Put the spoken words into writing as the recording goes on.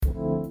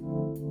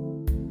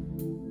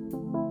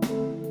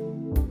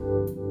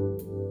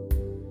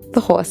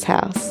The Horse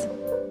House.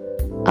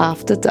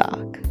 After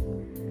dark.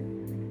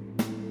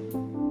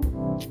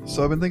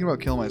 So I've been thinking about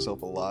killing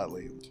myself a lot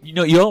lately. You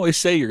know, you always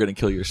say you're going to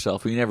kill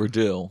yourself, but you never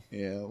do.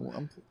 Yeah.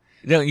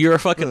 No, you're a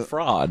fucking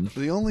fraud.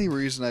 The only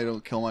reason I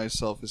don't kill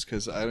myself is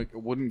because I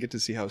wouldn't get to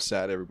see how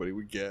sad everybody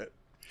would get.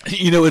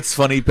 You know, it's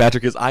funny,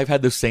 Patrick, is I've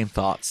had those same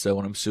thoughts. So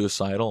when I'm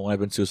suicidal, when I've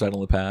been suicidal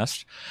in the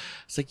past,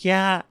 it's like,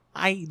 yeah,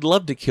 I'd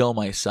love to kill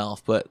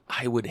myself, but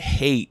I would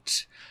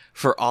hate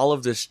for all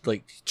of this,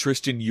 like,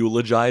 Tristan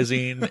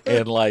eulogizing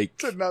and, like...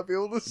 to not be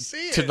able to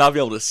see it. To not be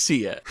able to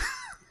see it.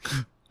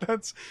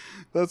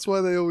 That's why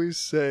they always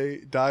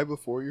say die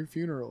before your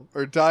funeral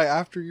or die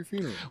after your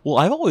funeral. Well,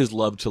 I've always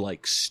loved to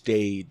like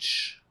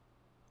stage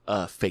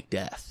a fake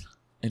death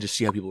and just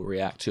see how people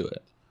react to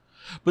it.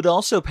 But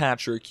also,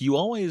 Patrick, you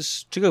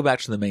always, to go back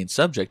to the main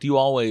subject, you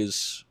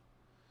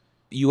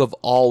have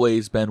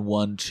always been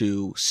one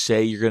to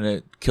say you're going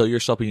to kill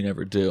yourself, but you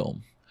never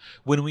do.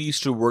 When we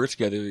used to work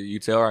together,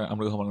 you'd say, all right, I'm going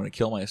to go home, I'm going to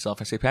kill myself.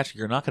 I say, Patrick,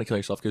 you're not going to kill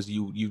yourself because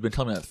you've been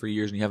telling me that 3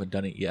 years and you haven't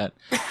done it yet.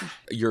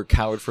 You're a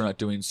coward for not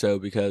doing so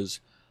because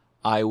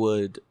I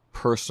would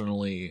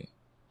personally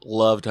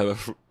love to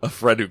have a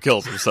friend who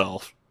kills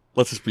himself.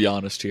 Let's just be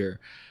honest here.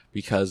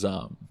 Because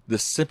the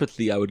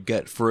sympathy I would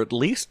get for at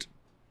least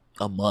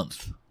a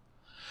month.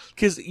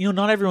 Because, you know,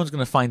 not everyone's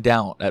going to find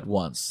out at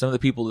once. Some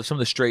of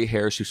the straight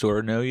hairs who sort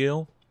of know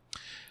you,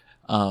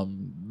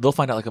 they'll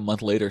find out like a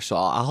month later. So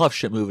I'll have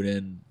shit moving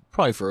in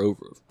probably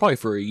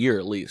for a year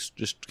at least.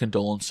 Just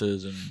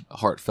condolences and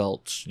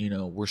heartfelt, you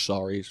know, we're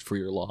sorry for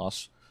your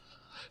loss.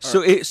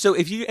 So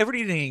if you ever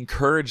need any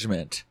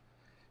encouragement,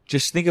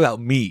 just think about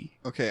me.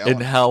 Okay. I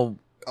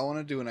want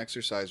to do an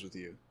exercise with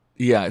you.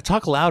 Yeah,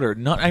 talk louder.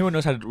 Not everyone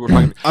knows how to. We're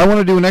talking. I want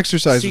to do an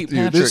exercise with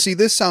you. Patrick,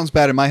 This sounds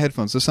bad in my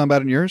headphones. Does this sound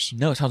bad in yours?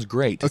 No, it sounds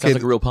great. It Okay, sounds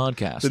like a real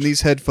podcast. Then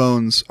these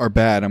headphones are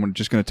bad. I'm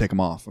just going to take them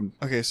off.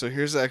 Okay, so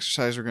here's the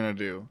exercise we're going to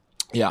do.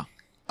 Yeah.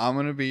 I'm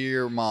going to be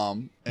your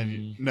mom,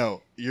 and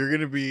no, you're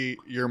going to be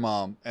your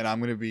mom, and I'm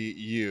going to be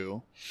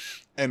you,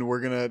 and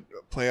we're going to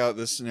play out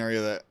this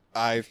scenario that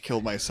I've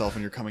killed myself,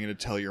 and you're coming in to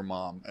tell your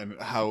mom, and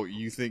how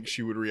you think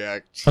she would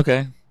react.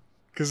 Okay.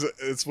 Because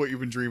it's what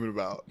you've been dreaming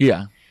about.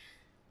 Yeah.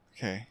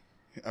 Okay.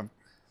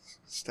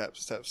 Step.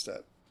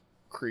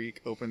 Creak,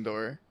 open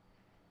door.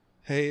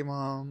 Hey,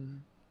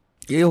 Mom.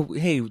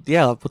 Hey,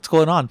 yeah, what's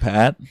going on,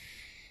 Pat?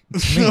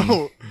 It's me.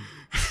 No.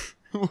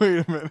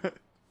 Wait a minute.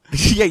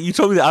 Yeah, you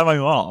told me that I'm my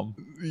mom.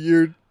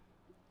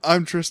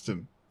 I'm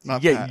Tristan,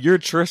 not Yeah, Pat. you're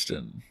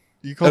Tristan.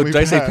 You call me did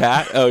Pat. I say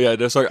Pat? Oh, yeah,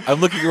 no, sorry.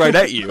 I'm looking right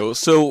at you.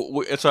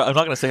 So I'm not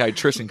going to say hi,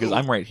 Tristan, because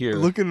I'm right here.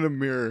 Look in the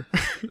mirror.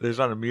 There's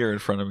not a mirror in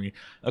front of me.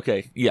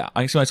 Okay, yeah,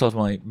 I can see myself in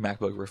my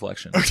MacBook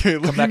reflection. Okay,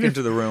 Come back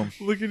into the room.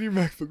 Look at your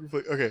MacBook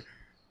reflection. Okay.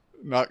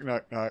 Knock.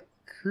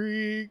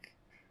 Creak.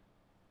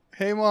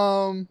 Hey,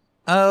 Mom.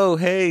 Oh,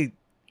 hey,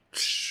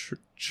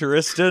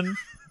 Tristan.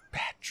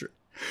 Patrick.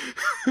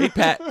 Hey,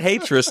 Pat. Hey,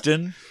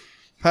 Tristan.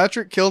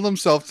 Patrick killed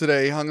himself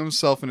today. He hung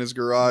himself in his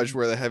garage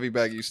where the heavy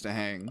bag used to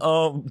hang.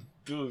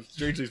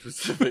 Strangely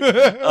specific.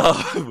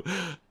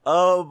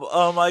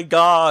 Oh my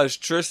gosh,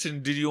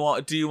 Tristan, do you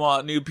want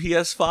new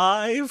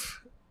PS5?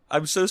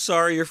 I'm so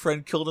sorry your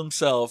friend killed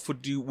himself.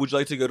 Would you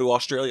like to go to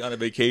Australia on a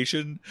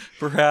vacation?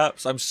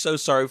 Perhaps. I'm so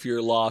sorry for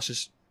your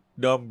loss.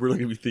 I'm really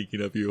gonna be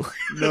thinking of you.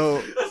 No,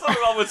 that's not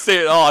what I would say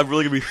at all. I'm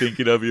really gonna be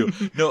thinking of you.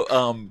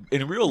 No,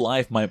 in real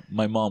life, my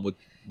mom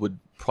would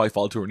probably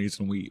fall to her knees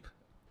and weep.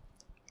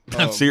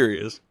 I'm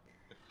serious.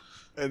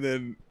 And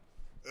then,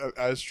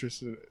 as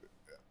Tristan,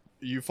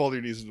 you fall to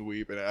your knees and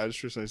weep, and as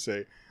Tristan, I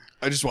say,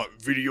 I just want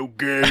video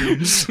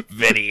games.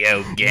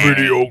 Video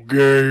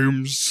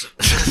games.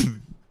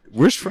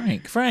 Where's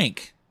Frank?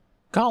 Frank,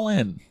 call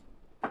in.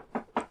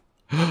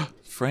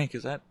 Frank,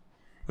 is that?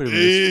 Wait a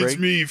minute, It's Frank?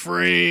 me,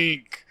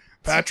 Frank.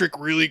 Patrick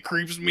really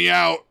creeps me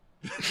out.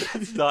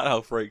 That's not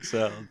how Frank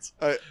sounds.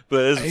 But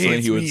it's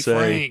something he would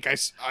say. Frank.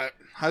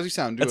 How does he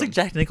sound? That's like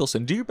Jack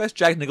Nicholson. Do your best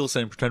Jack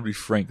Nicholson and pretend to be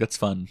Frank. That's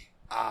fun.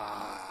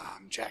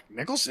 Jack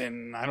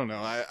Nicholson. I don't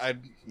know.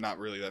 I'm not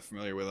really that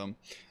familiar with him.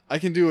 I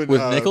can do it with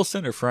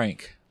Nicholson or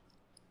Frank.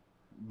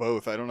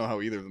 Both. I don't know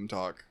how either of them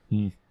talk.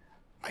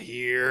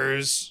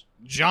 Here's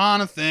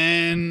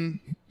Jonathan.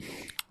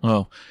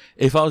 Oh,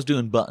 if I was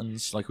doing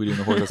buttons like we do in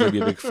the horse, that'd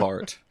be a big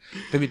fart.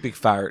 That'd be a big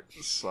fart.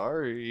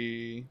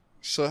 Sorry.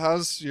 So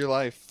how's your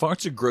life?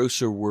 Fart's a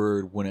grosser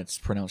word when it's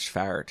pronounced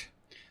fart.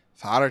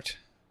 Fart.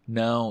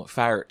 No,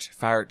 fart.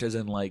 Fart is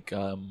in like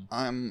I'm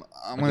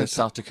like gonna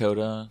South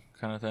Dakota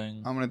kind of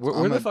thing. Where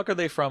I'm the fuck are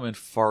they from in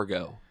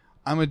Fargo?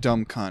 I'm a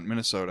dumb cunt,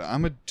 Minnesota.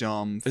 I'm a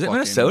dumb. Is it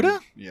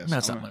Minnesota? Yes.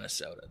 That's not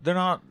Minnesota. They're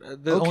not.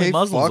 Okay, only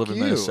Muslims live in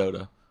you.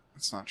 Minnesota.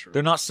 That's not true.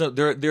 They're not. So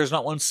there's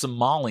not one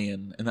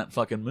Somalian in that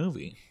fucking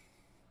movie.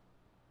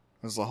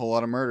 There's a whole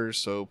lot of murders,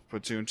 so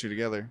put two and two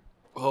together.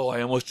 Oh,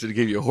 I almost did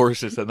give you a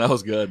horse and that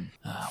was good.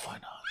 Why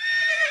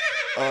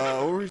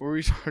not? What were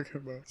we talking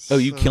about? Oh,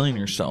 you killing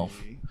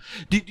yourself.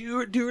 Do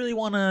you really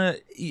want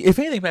to? If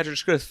anything, Patrick,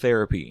 just go to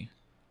therapy.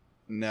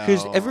 No,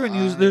 because everyone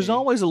uses. There's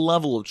always a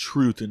level of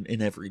truth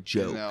in every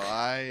joke. No,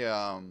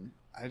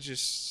 I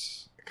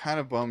just kind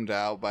of bummed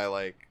out by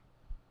like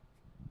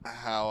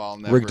how I'll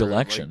never Rigged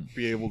election.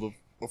 be able to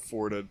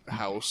afford a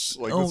house.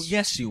 Like, Oh, this-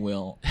 yes, you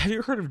will. Have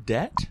you heard of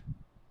debt?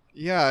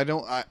 yeah. I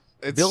don't.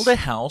 It's, Build a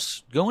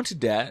house, go into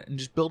debt, and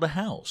just build a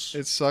house.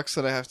 It sucks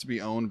that I have to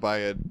be owned by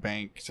a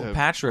bank to Well,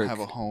 Patrick, have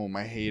a home.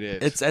 I hate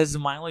it. It's as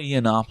Milo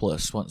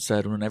Yiannopoulos once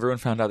said when everyone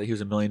found out that he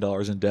was $1 million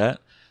in debt.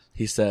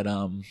 He said,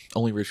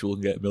 "Only rich people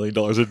can get $1 million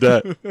in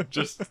debt."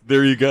 Just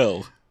there you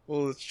go.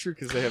 well, it's true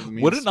because they have the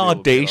means. What to an be able to get off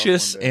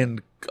audacious one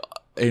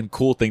day. and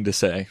cool thing to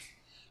say.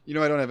 You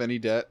know, I don't have any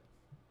debt.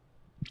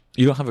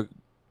 You don't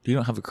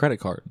have a credit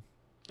card.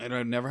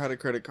 I've never had a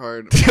credit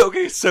card.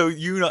 Okay, so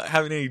you not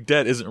having any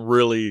debt isn't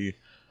really.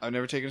 I've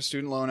never taken a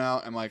student loan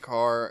out, and my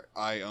car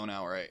I own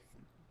outright.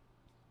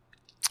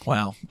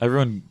 Wow.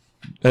 Everyone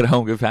at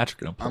home, give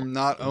Patrick an applause. I'm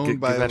not owned Give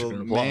by Patrick the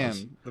an applause.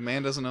 man. The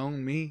man doesn't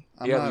own me.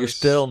 I'm Yeah, not you're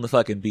still in the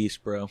fucking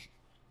beast, bro.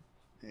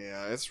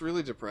 Yeah, it's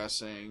really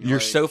depressing. You're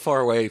Like, so far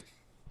away.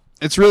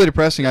 It's really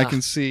depressing. I Ah.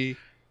 can see.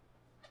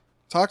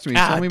 Talk to me.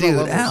 Tell me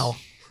about levels.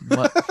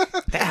 What?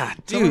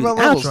 Tell me about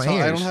levels.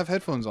 I don't have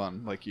headphones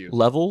on like you.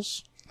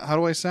 levels. How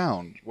do I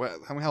sound?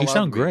 How You loud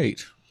sound am I?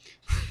 great.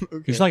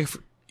 Okay.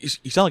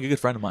 You sound like a good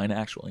friend of mine,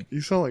 actually. You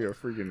sound like a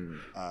freaking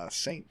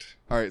saint.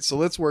 All right, so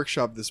let's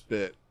workshop this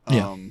bit.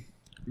 Yeah.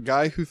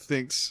 Guy who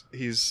thinks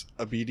he's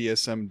a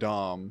BDSM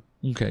dom,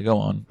 Okay, go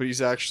on. but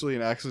he's actually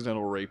an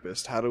accidental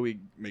rapist. How do we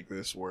make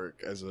this work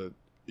as a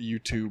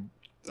YouTube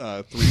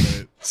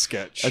 3-minute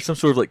sketch? That's some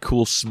sort of like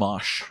cool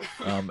Smosh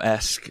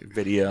esque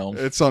video.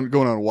 It's going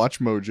on Watch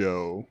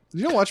Mojo.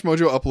 You know, Watch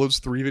Mojo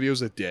uploads 3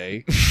 videos a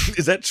day.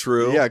 Is that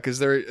true? Yeah, because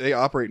they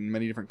operate in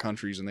many different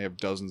countries and they have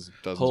dozens of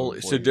So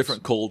employees.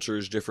 different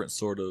cultures, different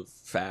sort of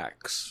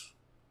facts.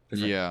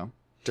 Different, Yeah.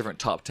 Different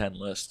top 10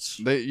 lists.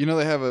 They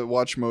have a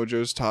Watch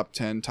Mojo's top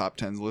 10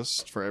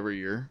 list for every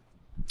year.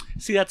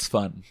 See, that's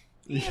fun.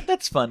 Yeah,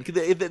 that's fun. 'Cause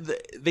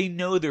they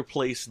know their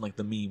place in like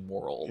the meme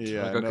world.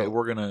 Yeah, like, okay, no.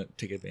 we're gonna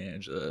take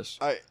advantage of this.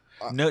 I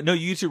No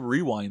YouTube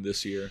Rewind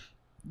this year.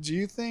 Do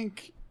you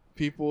think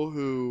people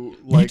who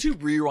like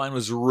YouTube Rewind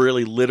was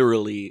really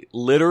literally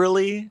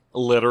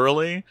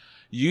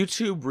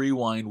YouTube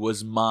Rewind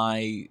was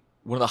one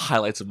of the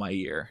highlights of my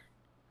year.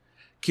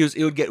 Because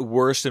it would get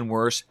worse and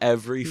worse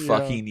every Yeah.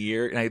 fucking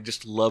year, and I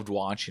just loved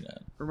watching it.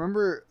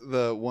 remember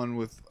the one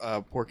with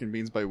Pork and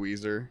Beans by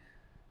Weezer?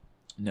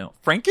 No,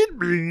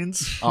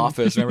 Frankenbeans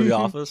Office. Remember The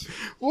Office?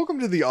 Welcome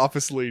to the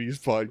Office Ladies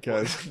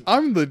podcast.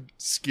 I'm the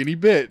skinny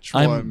bitch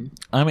one.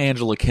 I'm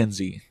Angela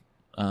Kinsey,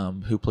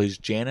 who plays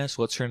Janice.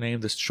 What's her name?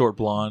 This short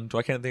blonde.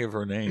 I can't think of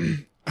her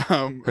name.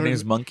 Her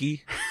name's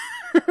Monkey.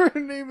 her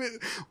name is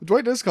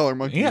Dwight does call her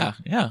Monkey. Yeah.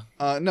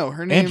 No,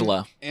 her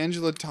name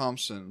Angela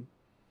Thompson.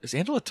 Is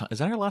is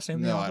that her last name?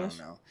 In No, The I Office?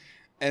 don't know.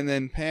 And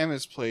then Pam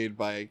is played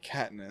by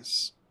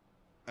Katniss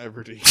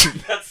Everdeen.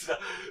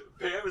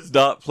 Pam is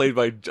not played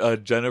by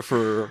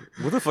Jennifer.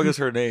 What the fuck is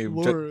her name?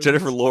 Lawrence.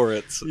 Jennifer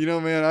Lawrence. You know,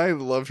 man, I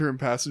loved her in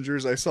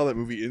Passengers. I saw that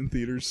movie in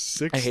theaters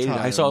 6 I times. hated it.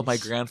 I saw it with my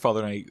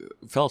grandfather and I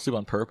fell asleep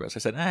on purpose. I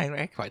said, I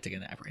could probably take a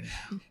nap right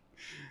now.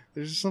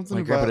 There's just something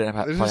My grandpa about didn't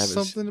have- there's probably just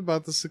have his- something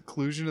about the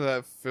seclusion of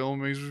that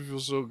film makes me feel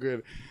so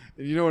good.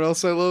 And you know what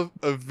else I love?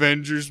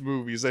 Avengers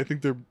movies. I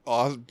think they're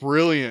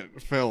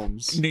brilliant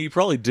films. No, you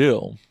probably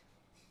do.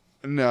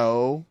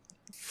 No.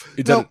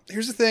 It No, doesn't-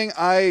 here's the thing.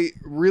 I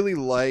really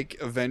like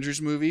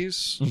Avengers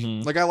movies.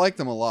 Mhm. Like, I like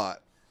them a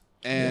lot.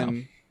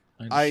 And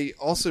Yeah. I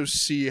also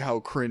see how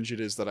cringe it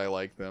is that I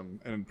like them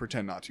and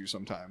pretend not to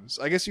sometimes.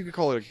 I guess you could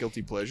call it a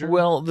guilty pleasure.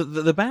 Well,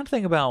 the bad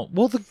thing about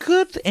the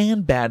good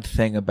and bad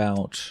thing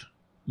about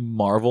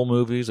Marvel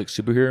movies, like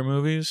superhero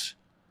movies,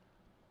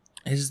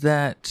 is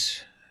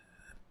that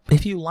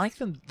if you like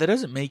them, that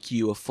doesn't make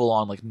you a full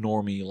on like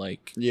normie,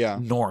 yeah.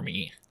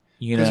 normie.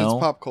 You Because know, it's a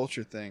pop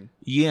culture thing.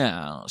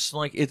 yeah. So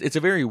like it's a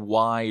very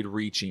wide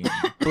reaching,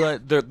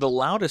 but the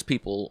loudest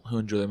people who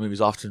enjoy their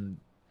movies often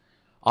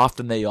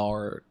they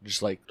are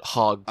just like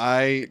hog.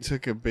 I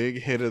took a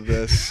big hit of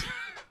this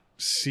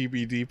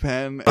CBD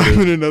pen. I'm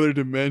in another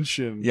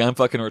dimension. Yeah, I'm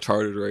fucking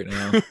retarded right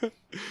now.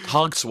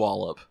 Hog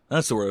swallop.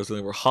 That's the word I was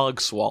looking for.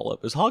 Hog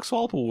swallop. Is hog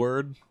swallop a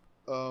word?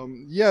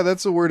 Yeah,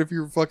 that's a word if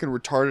you're fucking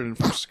retarded and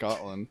from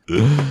Scotland.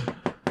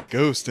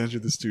 Ghost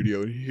entered the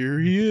studio, and here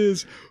he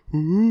is.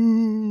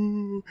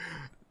 Ooh,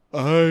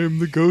 I'm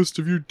the ghost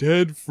of your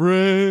dead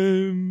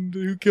friend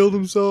who killed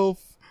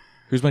himself.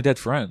 Who's my dead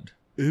friend?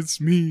 It's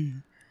me,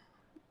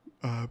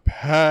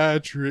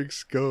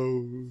 Patrick's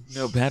ghost.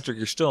 No, Patrick,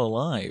 you're still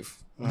alive.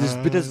 This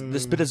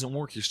bit doesn't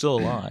work. You're still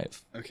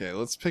alive. Okay,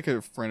 let's pick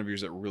a friend of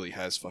yours that really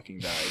has fucking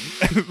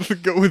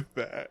died. Go with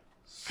that.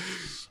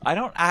 I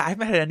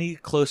haven't had any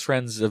close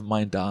friends of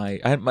mine die.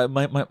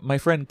 My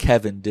friend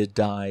Kevin did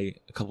die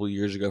a couple of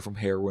years ago from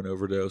heroin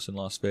overdose in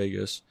Las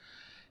Vegas,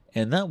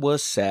 and that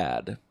was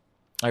sad.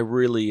 I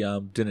really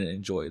didn't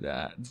enjoy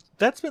that.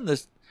 That's been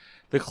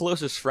the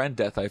closest friend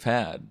death I've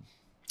had.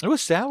 It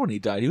was sad when he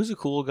died. He was a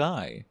cool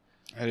guy.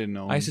 I didn't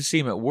know. I used to see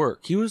him at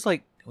work. He was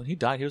like, when he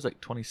died, he was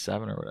like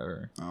 27 or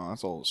whatever. Oh,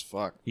 that's old as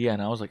fuck. Yeah,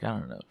 and I was like, I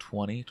don't know,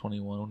 20,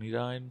 21 when he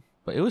died.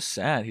 But it was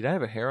sad. He died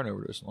of a heroin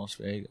overdose in Las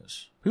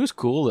Vegas. He was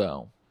cool,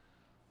 though.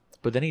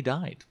 But then he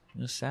died.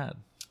 It was sad.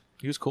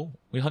 He was cool.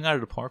 We hung out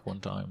at a park one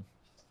time.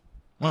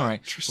 All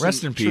right. Tristan,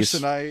 Rest in peace.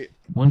 Tristan,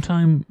 One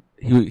time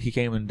he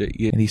came in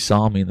and he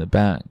saw me in the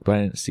back, but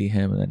I didn't see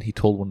him. And then he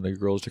told one of the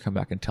girls to come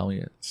back and tell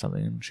me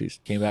something. And she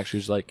came back. She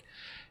was like,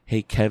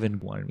 "Hey, Kevin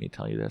wanted me to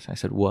tell you this." I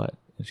said, "What?"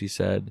 And she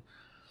said,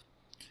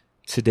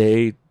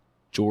 "Today,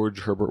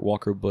 George Herbert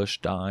Walker Bush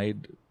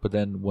died, but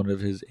then one of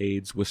his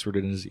aides whispered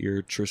in his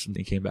ear, Tristan,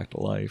 he came back to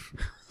life."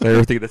 I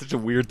ever think that's such a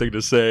weird thing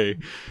to say.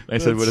 And I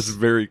said, but it's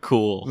very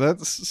cool. that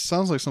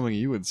sounds like something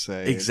you would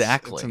say.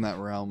 Exactly. It's in that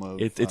realm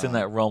of. It's in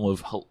that realm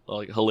of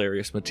like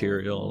hilarious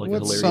material, like a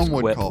what hilarious some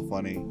would quip. call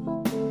funny.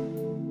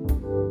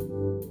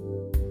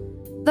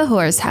 The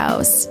Horse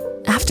House.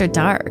 After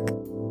dark.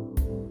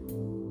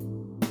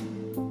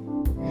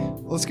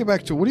 Let's get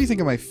back to what do you think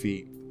of my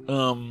feet?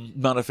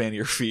 Not a fan of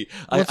your feet.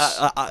 What's-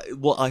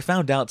 I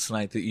found out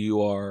tonight that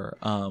you are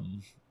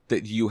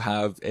that you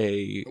have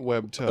a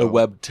Web toe.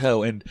 web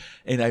toe, and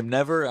I've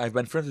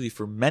been friends with you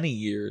for many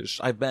years.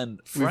 I've been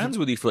friends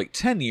with you for like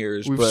 10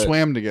 years. We've but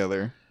swam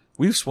together,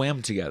 We've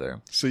swam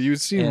together. so you'd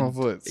seen my And-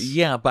 foot.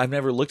 Yeah, but I've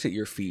never looked at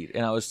your feet.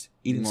 And I was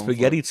eating My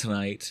spaghetti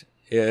tonight,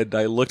 and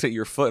I looked at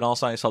your foot, and all of a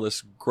sudden I saw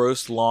this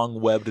gross, long,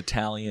 webbed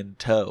Italian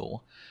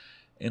toe.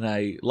 And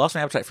I lost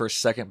my appetite for a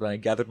second, but I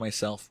gathered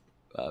myself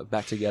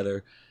back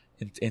together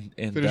and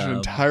Finished an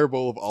entire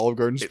bowl of Olive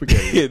Garden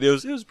spaghetti. it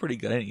was pretty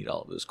good. I didn't eat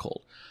all of it. It was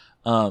cold.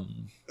 Tell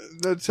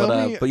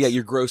me, But yeah,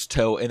 your gross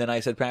toe. And then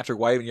I said, Patrick,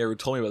 why haven't you ever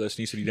told me about this? And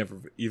you said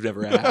you've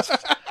never asked.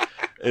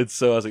 And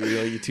so I was like,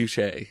 you touche.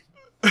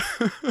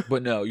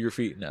 But no, your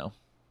feet, no.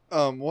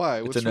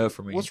 why? It's a no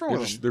for me. What's wrong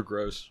with them? They're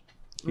gross.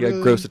 You got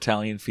Really? gross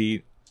Italian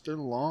feet. They're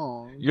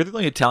long. You're the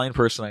only Italian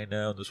person I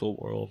know in this whole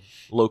world,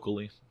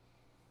 locally.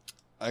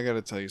 I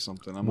gotta tell you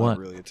something. I'm What? not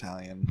really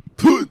Italian.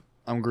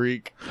 I'm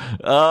Greek.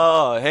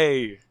 Oh,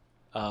 hey.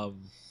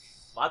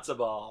 Matzo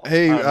ball.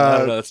 Hey, I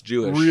don't know, that's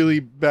Jewish. Really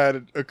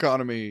bad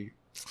economy.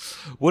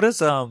 What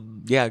is,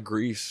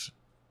 Greece?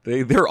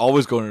 They're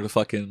always going to the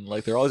fucking,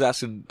 like, they're always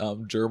asking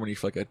Germany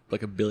for like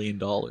 $1 billion.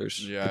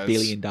 Yeah, $1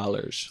 billion.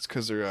 It's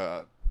because they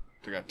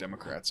got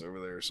Democrats over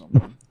there or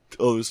something.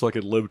 Oh, those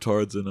fucking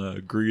libtards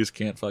in Greece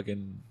can't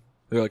fucking.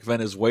 They're like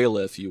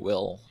Venezuela, if you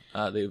will.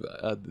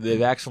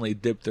 They've accidentally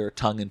dipped their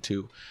tongue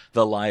into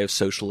the lie of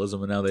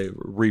socialism, and now they're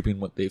reaping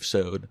what they've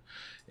sowed.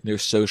 And they're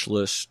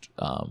socialist,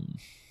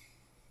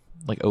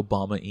 like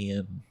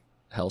Obama-ian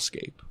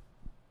hellscape.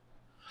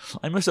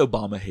 I miss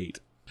Obama hate.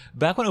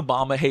 Back when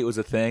Obama hate was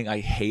a thing, I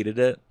hated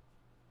it.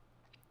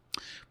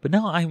 But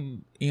now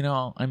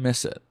I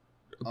miss it.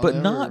 But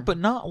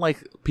not like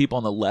people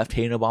on the left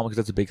hating Obama, because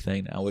that's a big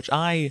thing now, which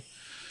I've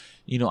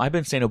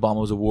been saying Obama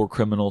was a war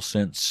criminal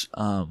since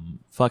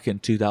fucking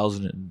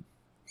 2000.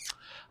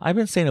 I've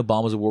been saying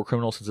Obama was a war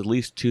criminal since at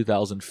least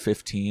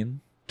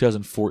 2015,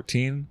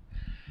 2014.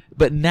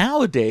 But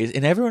nowadays,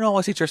 and everyone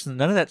always says, Tristan,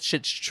 none of that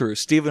shit's true.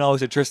 Steven always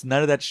said, Tristan,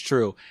 none of that's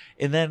true.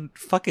 And then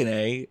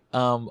fucking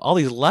all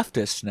these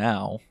leftists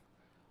now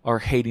are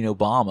hating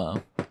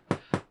Obama.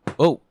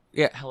 Oh,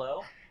 yeah,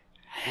 hello?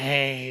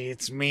 Hey,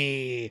 it's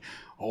me,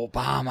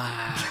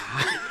 Obama.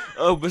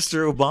 Oh,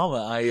 Mr.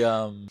 Obama, I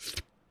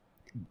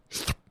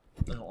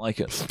don't like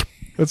it.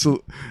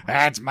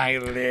 That's my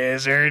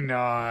lizard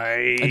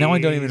noise. And now I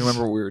don't even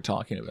remember what we were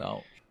talking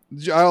about.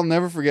 I'll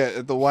never forget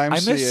at the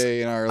YMCA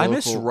in our I local.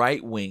 miss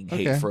right-wing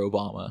hate Okay. for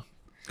Obama.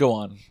 Go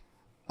on.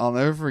 I'll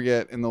never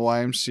forget in the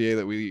YMCA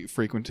that we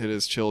frequented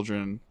as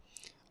children.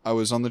 I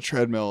was on the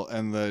treadmill,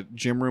 and the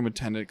gym room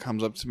attendant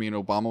comes up to me, and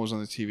Obama was on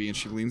the TV, and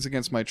she leans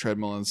against my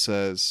treadmill and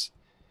says,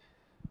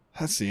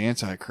 "That's the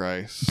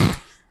Antichrist,"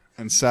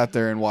 and sat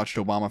there and watched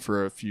Obama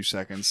for a few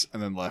seconds,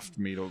 and then left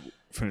me to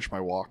finish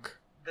my walk.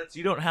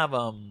 You don't have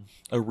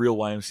a real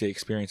YMCA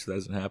experience that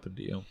hasn't happened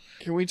to you.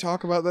 Can we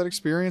talk about that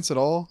experience at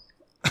all?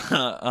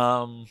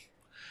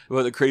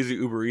 About the crazy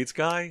Uber Eats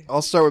guy?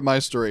 I'll start with my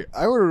story.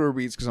 I ordered Uber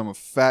Eats because I'm a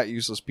fat,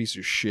 useless piece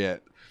of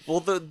shit.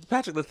 Well,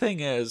 Patrick, the thing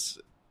is,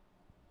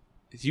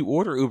 you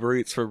order Uber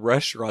Eats from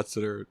restaurants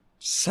that are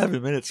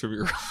 7 minutes from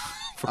your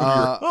your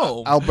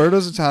home.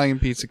 Alberto's Italian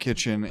Pizza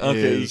Kitchen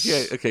is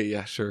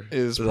yeah, sure.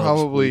 is But I'll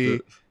just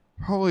believe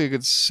probably it. a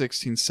good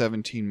 16,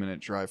 17-minute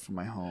drive from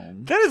my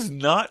home. That is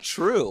not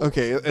true.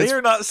 Okay, they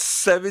are not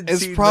 17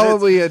 It's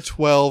probably a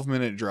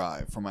 12-minute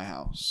drive from my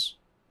house.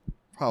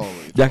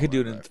 Probably. Yeah, I could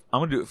do it.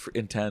 I'm gonna do it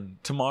in 10.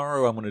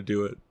 Tomorrow, I'm gonna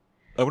do it.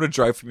 I'm gonna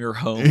drive from your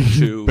home You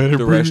to better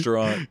the bring-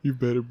 restaurant. You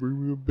better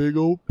bring me a big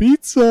old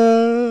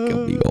pizza.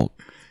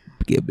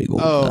 Get a big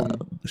old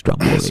Um,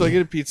 So I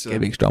get a pizza.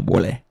 big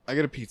stromboli. I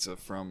get a pizza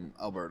from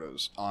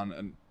Alberto's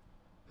on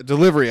a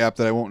delivery app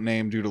that I won't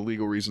name due to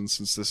legal reasons,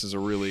 since this is a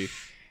really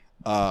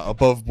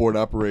above board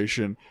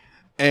operation.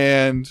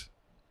 And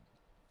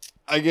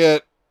I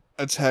get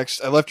a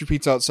text. I left your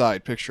pizza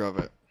outside. Picture of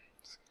it.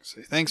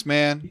 Say thanks,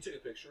 man. You took a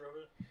picture of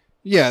it.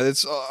 Yeah,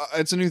 it's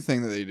a new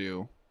thing that they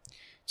do.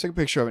 Took a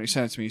picture of it and he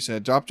sent it to me. He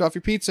said, dropped off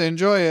your pizza,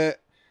 enjoy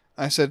it.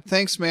 I said,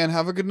 thanks, man,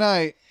 have a good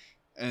night.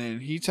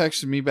 And he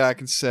texted me back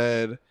and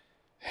said,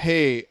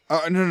 hey,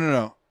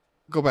 no.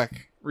 Go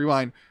back.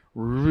 Rewind.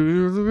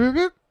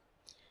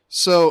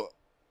 So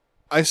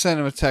I sent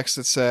him a text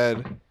that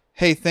said,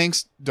 hey,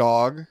 thanks,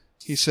 dog.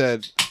 He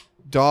said,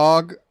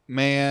 "Dog,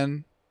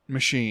 man,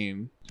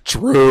 machine."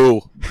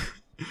 True.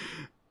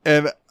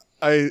 And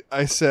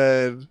I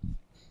said,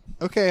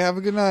 "Okay, have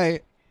a good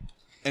night."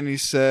 And he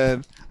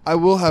said, "I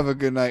will have a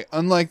good night.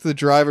 Unlike the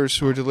drivers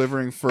who are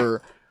delivering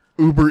for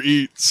Uber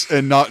Eats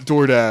and not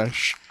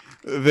DoorDash,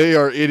 they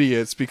are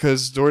idiots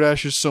because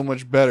DoorDash is so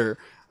much better."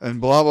 And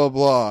blah blah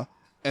blah.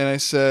 And I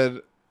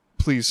said,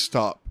 "Please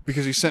stop,"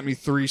 because he sent me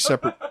three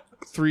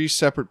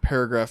separate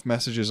paragraph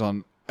messages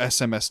on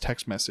SMS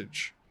text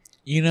message.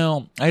 You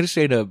know, I just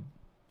ate a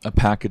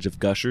package of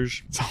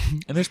Gushers,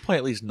 and there's probably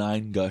at least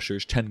 9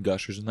 Gushers, 10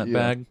 Gushers in that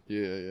bag.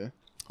 Yeah.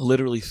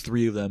 Literally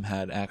 3 of them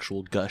had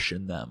actual gush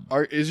in them.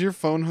 Is your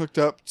phone hooked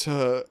up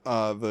to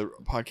the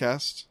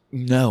podcast?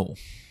 No.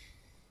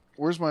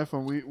 Where's my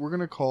phone? We're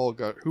gonna call.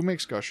 Who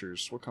makes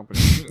Gushers? What company?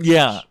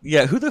 Yeah.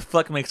 Who the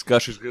fuck makes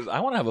Gushers? Because I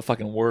want to have a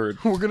fucking word.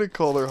 We're gonna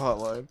call their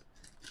hotline.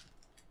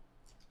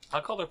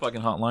 I'll call their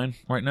fucking hotline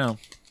right now.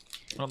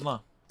 Hold on.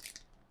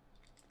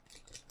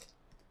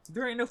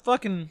 There ain't no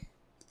fucking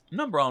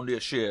number on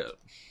this shit.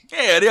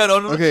 Yeah, there ain't no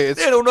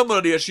number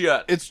on this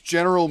shit. It's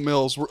General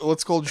Mills.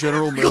 Let's call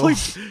General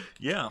Mills.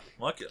 Yeah,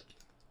 like it.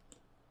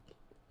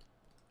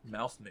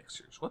 Mouth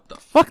mixers. What the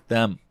fuck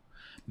them?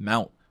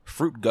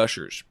 Fruit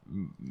gushers.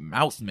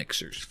 Mouth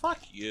mixers. Fuck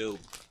you.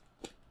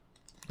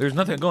 There's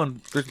nothing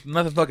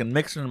fucking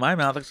mixing in my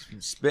mouth. It's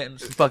spitting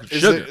some fucking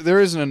sugar. There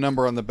isn't a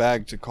number on the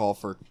bag to call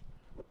for.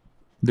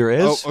 There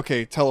is? Oh,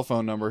 okay.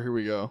 Telephone number. Here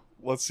we go.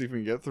 Let's see if we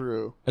can get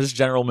through. Is this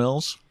General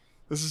Mills?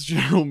 This is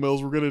General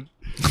Mills. We're going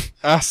to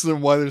ask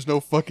them why there's no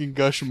fucking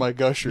gush in my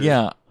gusher.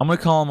 Yeah. I'm going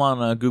to call them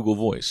on Google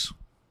Voice.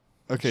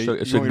 Okay. So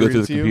you can go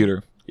through the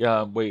computer.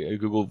 Yeah, wait.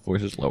 Google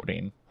Voice is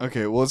loading.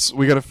 Okay. Well,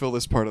 we got to fill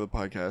this part of the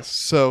podcast.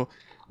 So,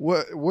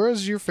 where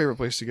is your favorite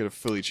place to get a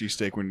Philly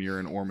cheesesteak when you're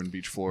in Ormond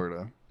Beach,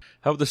 Florida?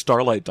 How about the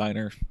Starlight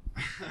Diner?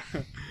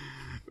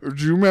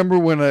 Do you remember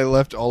when I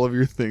left all of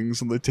your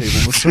things on the table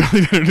in the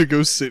Starlight Diner to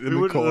go sit in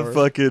the car? The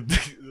fucking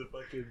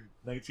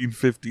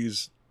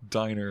 1950s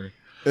diner.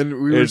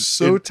 And we were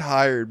so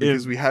tired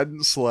because we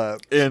hadn't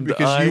slept. And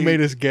because you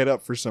made us get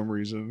up for some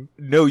reason.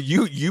 No,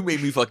 you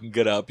made me fucking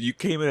get up. You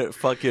came in at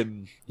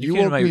fucking... You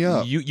woke me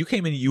up. You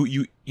came in,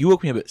 you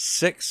woke me up at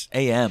 6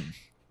 a.m.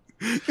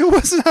 It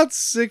was not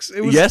 6.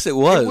 Yes, it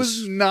was. It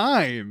was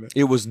 9.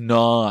 It was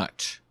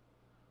not.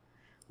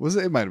 Was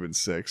it? It might have been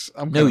 6.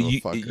 I'm kind of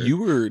a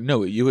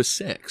fucker. You was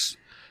 6.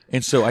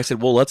 And so I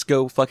said, well, let's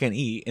go fucking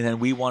eat. And then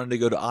we wanted to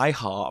go to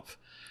IHOP.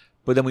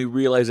 But then we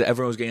realized that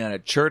everyone was getting out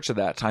of church at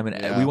that time,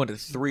 and we went to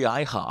 3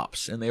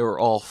 IHOPs, and they were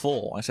all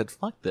full. I said,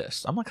 fuck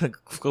this. I'm not going to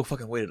go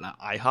fucking wait at an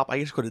IHOP. I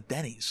just go to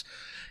Denny's.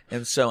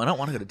 And so I don't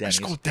want to go to Denny's.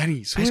 I just go to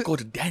Denny's. I just go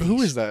to Denny's.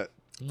 Who is that?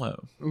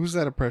 Whoa. Who's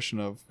that impression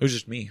of? It was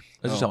just me.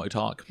 That's just how I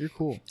talk. You're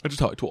cool. That's just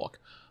how I talk.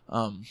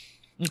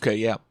 Okay,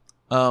 yeah.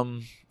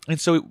 And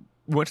so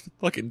we went to the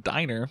fucking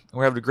diner, and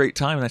we're having a great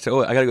time, and I said,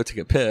 I got to go take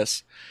a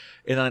piss.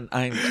 And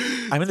I'm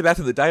in the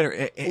bathroom of the diner,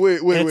 and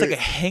it's like a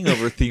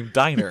hangover themed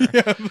diner.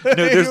 Yeah, no,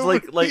 there's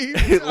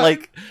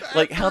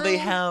like how they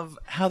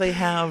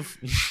have.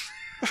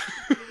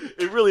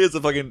 It really is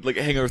a fucking like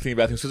hangover themed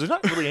bathroom. So there's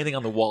not really anything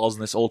on the walls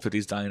in this old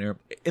 50s diner.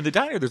 In the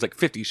diner, there's like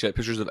 50 shit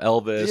pictures of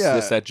Elvis,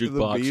 that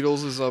jukebox. The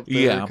Beatles is up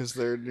there because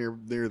they're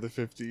near the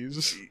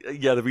 50s.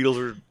 Yeah, the Beatles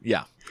are.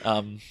 Yeah.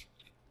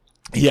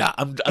 Yeah,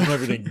 I'm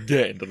never going to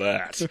get into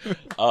that.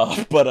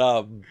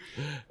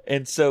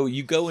 And so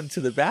you go into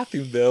the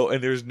bathroom, though,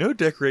 and there's no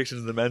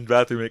decorations in the men's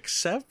bathroom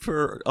except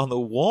for on the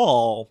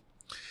wall,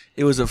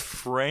 it was a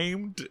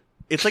framed...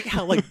 It's like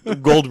how like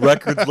gold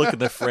records look in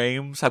the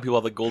frames, how people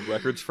have the gold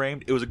records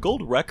framed. It was a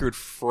gold record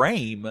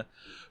frame,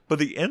 but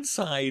the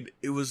inside,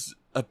 it was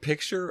a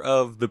picture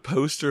of the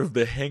poster of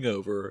The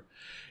Hangover,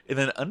 and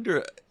then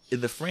under... in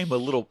the frame, a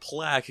little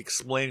plaque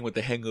explaining what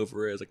The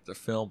Hangover is, like the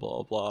film,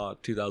 blah, blah, blah,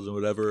 2000,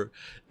 whatever.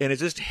 And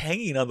it's just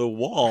hanging on the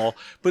wall,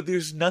 but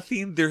there's no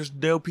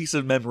piece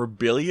of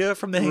memorabilia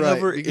from The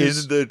Hangover in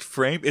the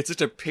frame. It's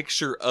just a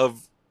picture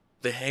of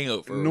The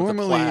Hangover.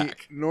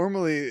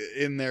 Normally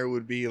in there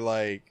would be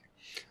like,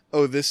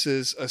 oh, this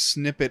is a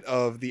snippet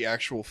of the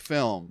actual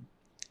film.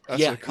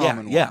 That's a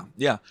common one.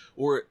 Yeah.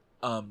 Or,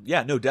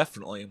 no,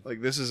 definitely.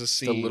 Like this is a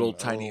scene, a little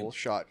tiny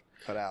shot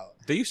cut out.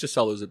 They used to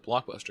sell those at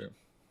Blockbuster.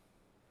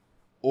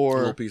 Or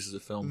little pieces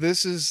of film.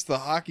 This is the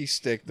hockey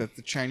stick that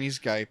the Chinese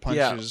guy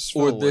punches.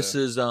 Yeah. Or this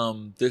is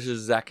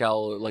Zach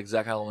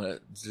Galifianakis.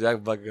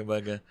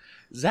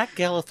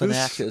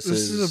 This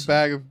is a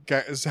bag of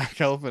Zach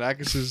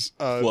Galifianakis's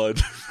blood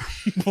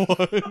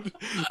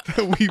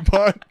that we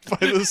bought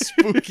by the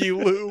Spooky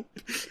Loop.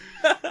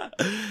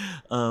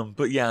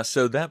 But yeah,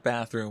 so that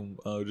bathroom,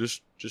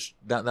 just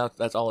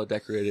that's all I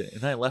decorated,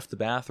 and I left the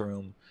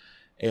bathroom,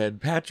 and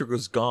Patrick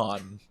was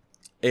gone.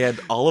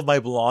 And all of my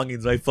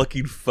belongings, my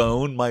fucking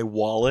phone, my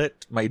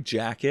wallet, my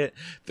jacket,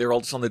 they're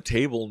all just on the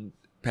table. And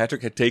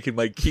Patrick had taken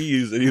my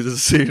keys and he was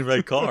just sitting in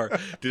my car.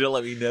 Didn't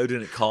let me know,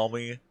 didn't call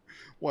me.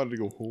 Wanted to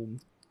go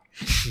home.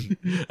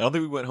 I don't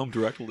think we went home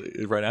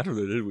directly right after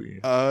that, did we?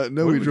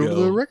 No, we drove to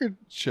the record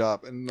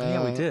shop. And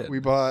yeah, we did. We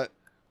bought,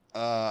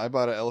 I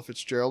bought an Ella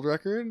Fitzgerald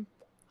record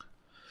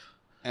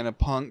and a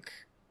punk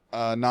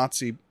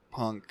Nazi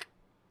punk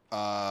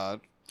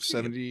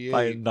 78.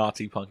 By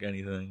Nazi punk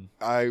anything.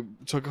 I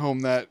took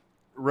home that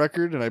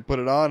record and I put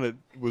it on. It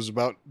was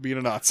about being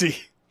a Nazi.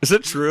 Is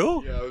that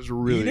true? Yeah, I was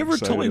really You never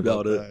told me excited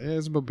about it. that. Yeah,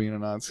 it's about being a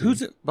Nazi.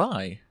 Who's it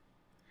by?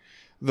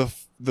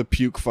 The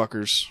Puke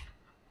Fuckers.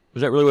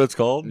 Is that really what it's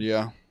called?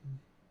 Yeah.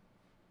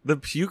 The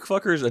Puke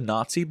Fuckers, a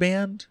Nazi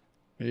band?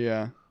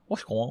 Yeah.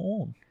 What's going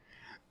on?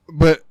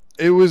 But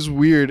it was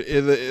weird.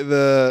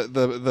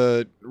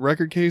 The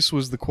record case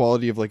was the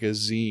quality of like a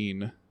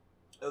zine.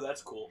 Oh,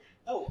 that's cool.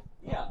 Oh,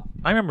 yeah.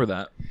 I remember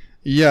that.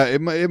 Yeah,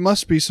 it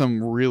must be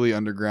some really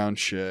underground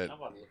shit. I'm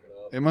about to look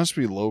it up. It must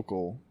be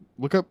local.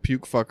 Look up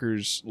Puke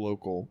Fuckers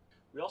local.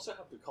 We also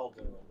have to call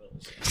General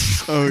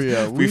Mills. Oh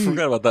yeah, We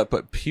forgot about that,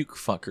 but Puke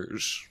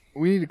Fuckers.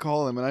 We need to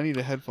call them, and I need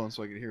a headphone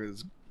so I can hear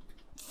this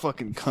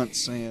fucking cunt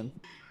saying.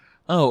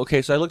 Oh,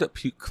 okay. So I looked up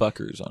Puke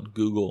Fuckers on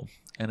Google,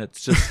 and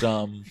it's just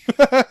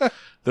the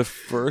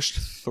first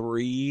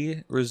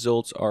 3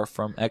 results are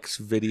from X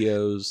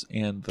videos,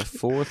 and the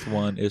 4th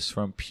one is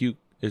from Puke.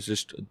 Is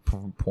just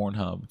from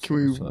Pornhub. Can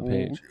we It's on the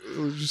page?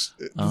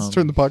 let's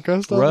turn the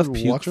podcast off? Rough and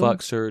puke watch them?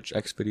 fuck search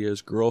X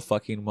videos, girl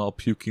fucking while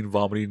puking,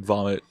 vomiting,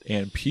 vomit,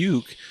 and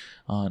puke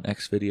on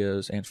X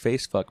videos, and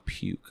face fuck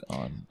puke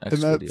on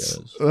X And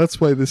videos. that's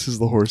why this is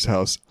the Horse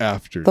House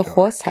after The dark.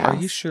 Horse Are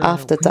you House sure?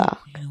 After Dark.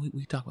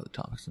 We talk about the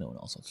topics no one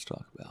else wants to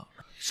talk about.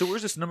 So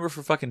where's this number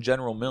for fucking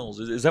General Mills?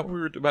 Is that what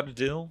we were about to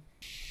do?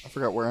 I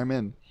forgot where I'm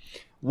in.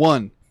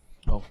 1.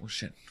 Oh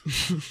shit.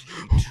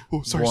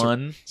 Oh, sorry,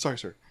 1 sir. Sorry,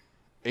 sir.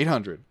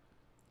 800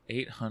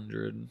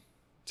 800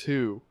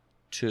 2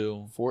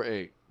 2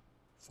 48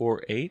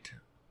 48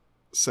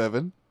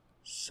 7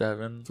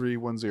 7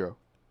 310.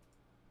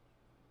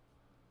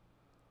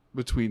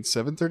 Between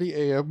 7:30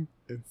 a.m.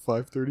 and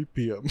 5:30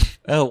 p.m.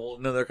 Oh well,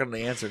 no, they're gonna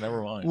answer.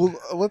 Never mind. Well,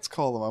 let's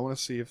call them. I want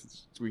to see if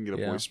we can get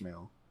a Yeah.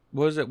 voicemail.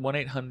 What is it?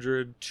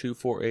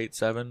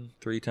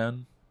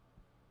 1-800-248-7310.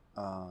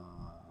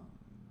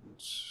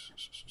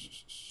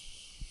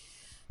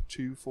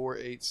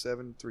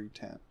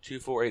 2487310.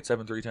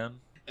 248-7310.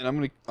 And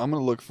I'm gonna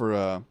look for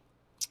a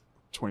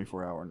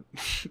 24-hour.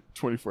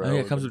 24 Oh hour. yeah,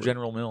 it comes with number.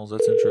 General Mills.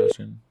 That's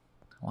interesting.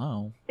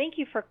 Wow. Thank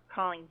you for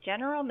calling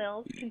General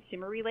Mills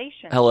Consumer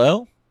Relations.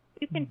 Hello?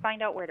 You can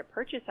find out where to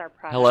purchase our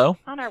products Hello?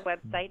 on our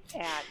website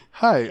at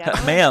Hi.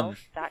 Ma'am.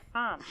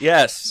 generalmills.com.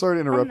 Yes. Sorry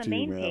to From interrupt the you,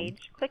 main ma'am.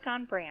 page, click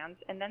on Brands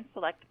and then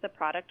select the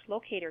Product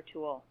Locator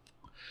tool.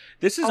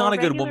 This is Our not a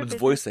good regular woman's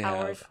business voice they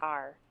hours have.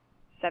 are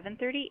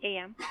 7:30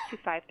 a.m. to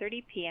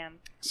 5:30 p.m.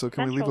 So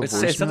can we leave a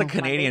Central It's not the voicemail?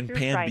 Canadian Monday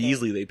through Pam Friday.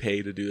 Beasley they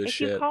pay to do this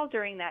If you shit. call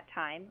during that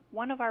time,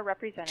 one of our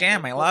representatives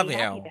Jam, I will love be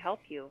happy you. to help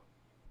you.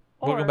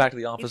 Welcome Or back to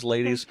the office, you can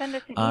ladies. send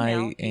us an I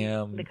email to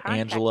am the contact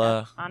Angela,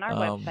 us on our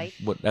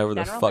website, whatever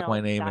the fuck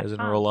my name is in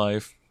generalmills.com. real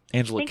life.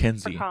 Angela Thank you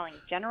Kinsey. for calling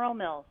General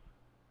Mills.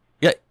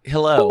 Yeah,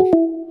 hello.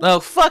 Oh,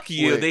 fuck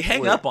you. Wait, they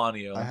hang wait. up on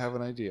you. I have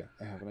an idea.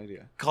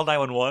 Call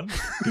 911?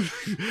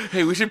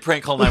 Hey, we should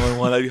prank call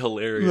 911. That'd be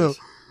hilarious. No,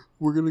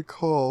 we're gonna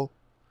call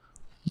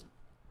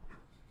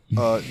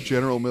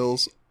General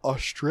Mills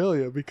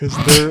Australia because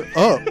they're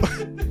up.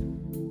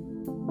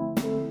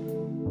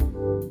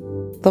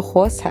 The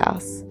Horse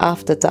House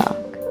After Dark.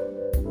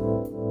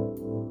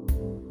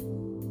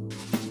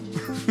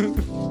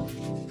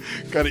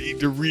 Gotta eat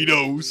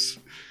Doritos.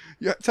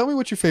 Yeah, tell me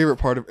what's your favorite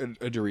part of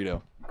a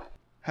Dorito.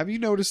 Have you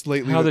noticed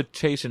lately? How the that,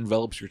 taste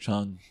envelops your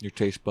tongue, your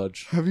taste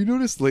buds. have you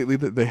noticed lately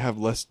that they have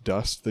less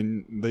dust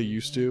than they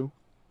used to?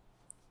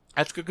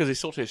 That's good because they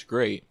still taste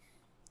great.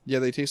 Yeah,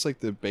 they taste like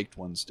the baked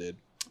ones did.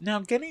 Now,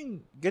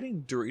 getting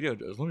Dorito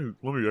does. Let me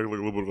act like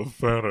a little bit of a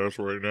fat ass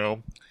right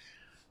now.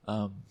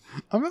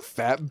 I'm a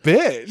fat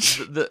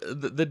bitch.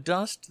 The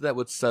dust that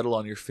would settle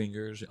on your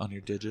fingers, on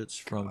your digits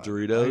from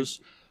Doritos,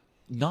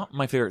 not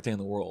my favorite thing in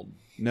the world.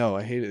 No,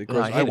 I hate it. No,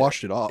 I I hate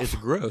washed it off. It's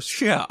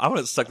gross. Yeah, I want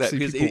to suck that See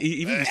because people-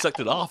 even if you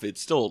sucked it off,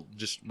 it's still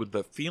just with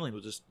the feeling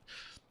was just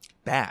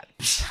bad.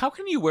 How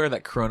can you wear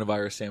that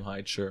coronavirus Sam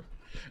Hyde shirt?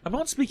 I'm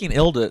not speaking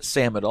ill to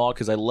Sam at all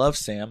because I love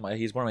Sam.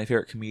 He's one of my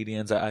favorite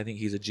comedians. I think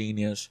he's a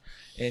genius,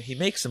 and he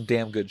makes some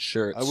damn good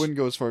shirts. I wouldn't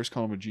go as far as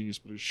calling him a genius,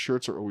 but his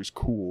shirts are always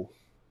cool.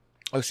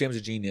 Oh, Sam's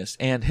a genius,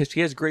 and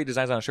he has great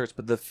designs on his shirts.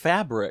 But the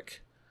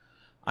fabric,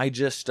 I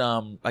just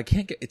I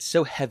can't get. It's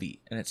so heavy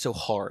and it's so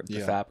hard. The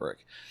Yeah.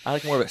 fabric. I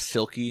like more of a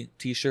silky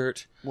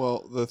T-shirt,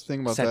 Well, the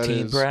thing about that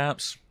sateen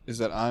perhaps. is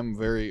that I'm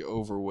very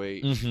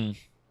overweight, Mm-hmm.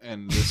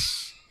 and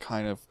this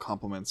kind of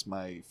complements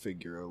my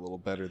figure a little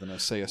better than,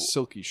 say, a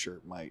silky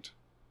shirt might.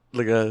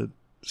 Like a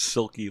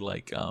silky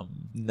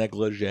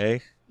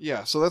negligee.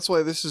 Yeah, so that's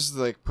why this is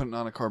like putting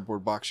on a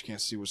cardboard box. You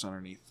can't see what's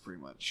underneath, pretty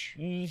much.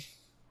 I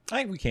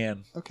think we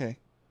can. Okay.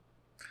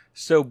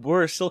 So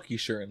we're a silky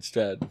shirt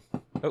instead.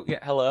 Oh yeah,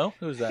 hello.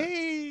 Who's that?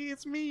 Hey,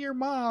 it's me, your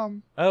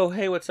mom. Oh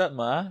hey, what's up,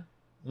 Ma?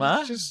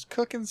 Ma? Just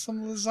cooking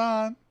some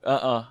lasagna.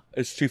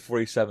 It's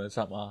 2:47. It's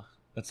not Ma.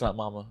 That's not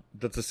Mama.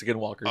 That's a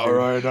skinwalker. Dude. All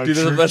right, I Dude,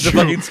 tricked that's a you.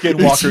 fucking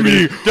skinwalker. It's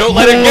me, Dude. Don't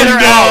let her get her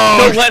Horn out.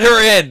 Dog. Don't let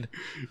her in.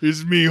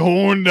 It's me,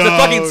 horn It's a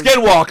fucking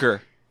skinwalker.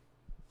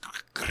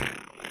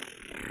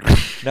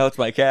 No, it's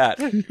my cat.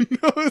 No,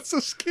 it's a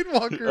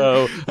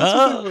skinwalker.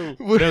 Oh.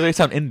 What- No, they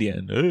sound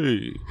Indian.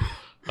 Hey.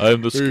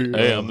 I'm the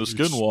I'm the it's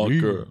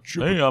skinwalker.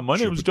 me, Hey, my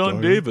name's John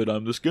Jebediah. David.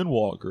 I'm the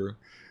skinwalker.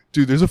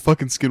 Dude, there's a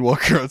fucking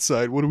skinwalker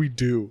outside. What do we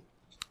do?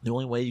 The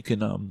only way you can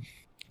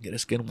get a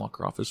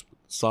skinwalker off is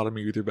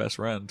sodomy with your best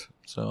friend.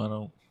 So I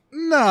don't.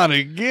 Not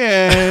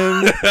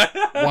again.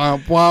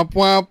 Womp womp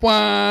womp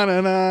womp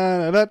da,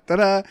 da, da,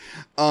 da,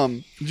 da.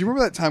 Do you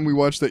remember that time we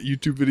watched that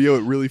YouTube video?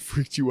 It really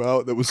freaked you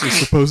out. That was a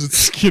supposed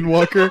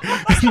skinwalker,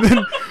 and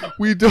then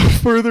we dove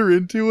further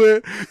into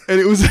it, and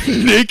it was a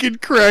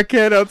naked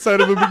crackhead outside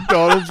of a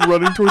McDonald's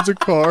running towards a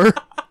car.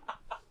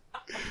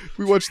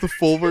 We watched the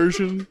full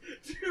version.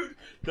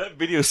 That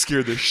video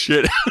scared the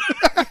shit.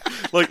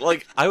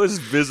 like I was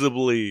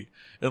visibly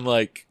and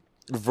like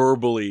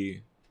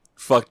verbally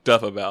fucked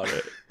up about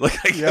it. Like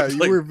I Yeah, kept, you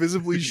like, were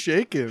visibly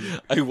shaken.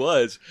 I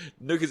was.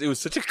 No, because it was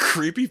such a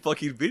creepy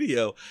fucking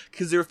video.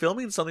 Because they were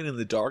filming something in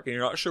the dark, and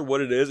you're not sure what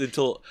it is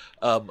until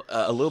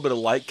a little bit of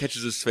light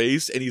catches his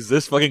face, and he's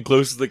this fucking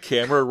close to the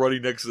camera,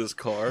 running next to this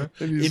car,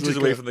 And he's inches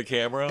like away a- from the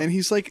camera. And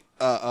he's like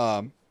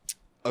a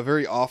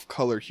very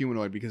off-color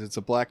humanoid because it's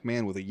a black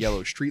man with a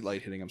yellow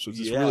streetlight hitting him, so it's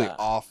this really Yeah.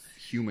 off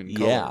human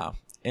color. Yeah.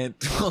 And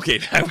okay,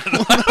 I don't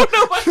know. I don't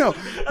know if No,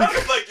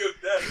 I go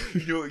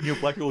that. You know,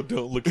 black people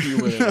don't look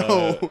human.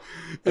 No,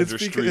 it's under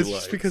because street it's just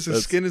lights. because his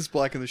That's- skin is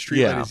black and the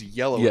street Yeah. light is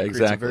yellow. Yeah, It creates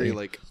exactly. A very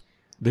like.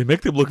 They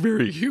make them look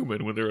very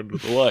human when they're under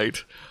the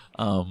light.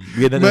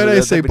 Yeah, Might I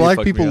say, video black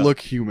fucked me people up. look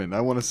human?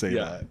 I want to say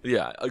Yeah,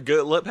 that.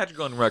 yeah. Let Patrick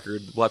go on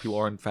record. Black people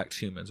are in fact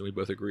humans, and we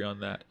both agree on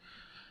that.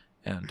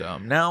 And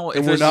now, if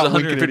And we're this was not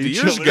winking at 150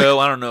 each years other. ago,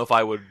 I don't know if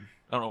I would.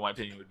 I don't know what my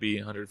opinion would be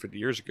 150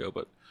 years ago,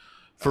 but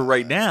for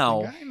right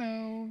now, I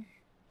know.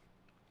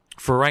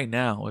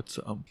 it's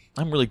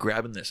I'm really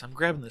grabbing this. I'm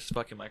grabbing this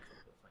fucking microphone.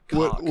 with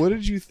my cock. What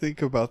did you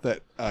think about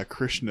that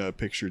Krishna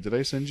picture? Did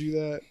I send you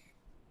that?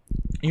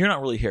 You're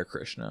not really Hare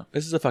Krishna.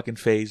 This is a fucking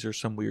phase or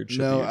some weird shit.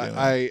 No, that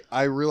you're doing.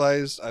 I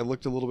realized I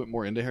looked a little bit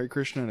more into Hare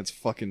Krishna and it's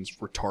fucking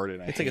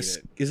retarded. It's like it.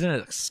 isn't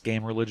it a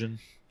scam religion?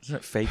 Isn't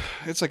it fake?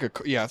 It's like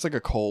it's like a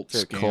cult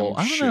It's scam. cult.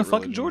 I don't shit know. Fucking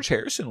religion. George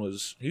Harrison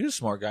was a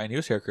smart guy, and he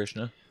was Hare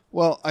Krishna.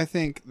 Well, I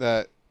think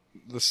that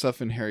the stuff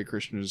in Hare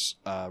Krishna is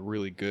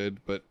really good,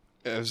 but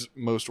as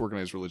most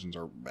organized religions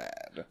are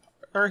bad.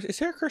 Is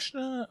Hare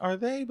Krishna? Are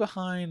they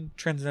behind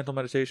transcendental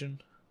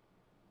meditation?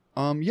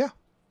 Yeah.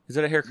 Is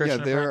that a Hare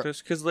Krishna they're-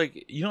 practice? Because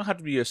like you don't have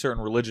to be a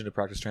certain religion to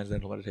practice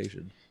transcendental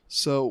meditation.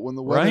 So when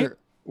the Right? weather,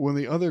 when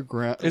the other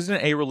ground, Isn't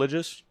it a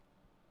religious?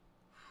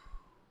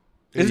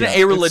 Isn't Yeah,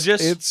 it a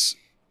religious?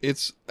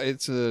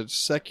 It's a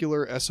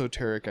secular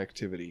esoteric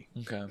activity.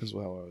 Okay. Is how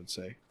I would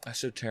say.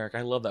 Esoteric.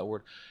 I love that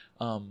word.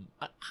 I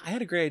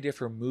had a great idea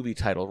for a movie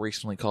title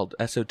recently called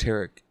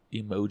Esoteric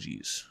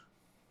Emojis.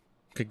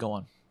 Okay, go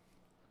on.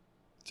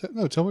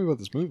 No, tell me about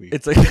this movie.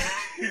 It's like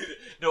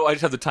no, I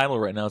just have the title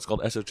right now. It's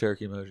called Esoteric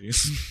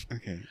Emojis.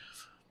 Okay.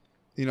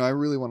 You know, I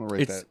really want to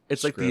write that.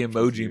 It's like the script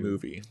with emoji you.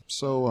 movie.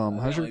 So,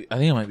 I think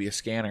it might be a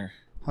scanner.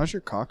 how's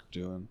your cock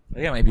doing? I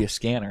think it might be a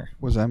scanner.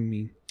 What does that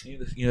mean? You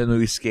know the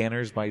movie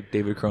Scanners by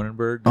David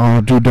Cronenberg?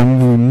 Oh, dude, that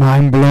movie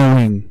mind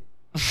blowing.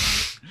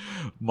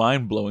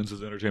 Mind blowing,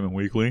 says Entertainment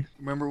Weekly.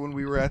 Remember when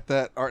we were at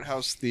that art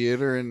house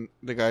theater and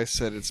the guy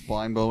said it's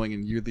mind blowing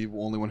and you're the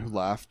only one who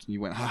laughed and you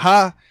went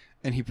haha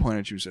and he pointed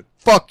at you and said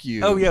fuck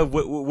you. Oh yeah,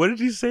 what did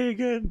he say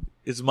again?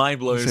 It's mind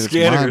He blowing. said it's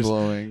Scanners. mind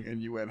blowing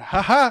and you went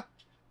haha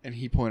and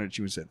he pointed at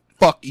you and said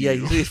fuck you. Yeah,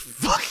 he said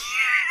fuck.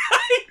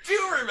 I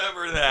do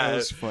remember that that.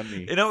 was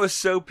funny. And I was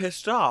so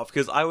pissed off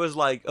because I was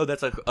like, "Oh,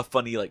 that's a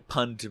funny like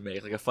pun to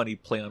make, like a funny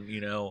play on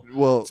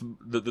Well,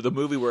 the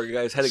movie where a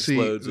guy's head see,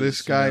 explodes."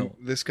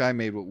 this guy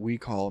made what we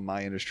call in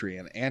my industry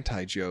an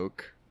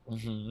anti-joke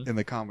Mhm. in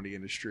the comedy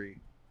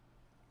industry.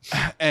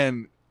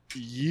 And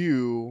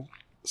you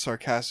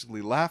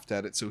sarcastically laughed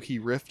at it, so he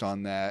riffed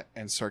on that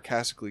and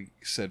sarcastically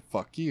said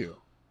fuck you.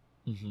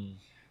 Mhm.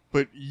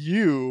 But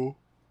you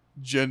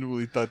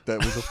genuinely thought that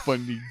was a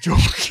funny joke.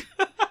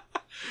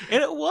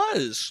 And it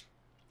was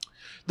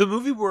the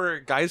movie where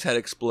a guy's head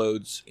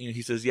explodes.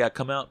 He says, "Yeah,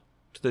 come out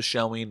to the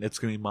showing. It's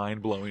gonna be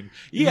mind blowing."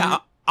 Yeah,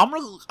 I'm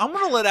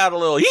gonna let out a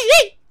little,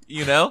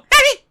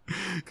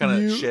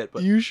 kind of shit.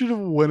 But you should have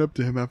went up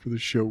to him after the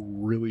show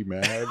really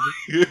mad,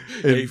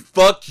 hey,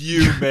 fuck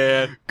you,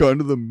 man. gone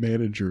to the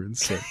manager and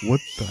said,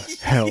 "What the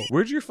hell?"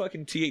 Where'd your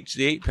fucking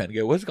THC-8 pen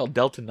go? What's it called?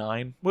 Delta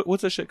 9?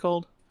 What's that shit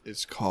called?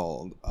 It's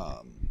called.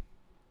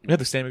 We have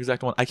the same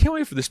exact one. I can't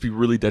wait for this to be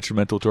really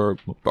detrimental to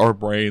our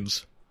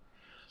brains.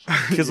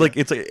 Because like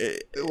it's like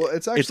Well,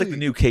 it's actually it's like the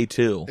new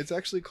K2. It's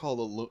actually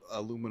called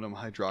aluminum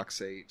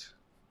hydroxate.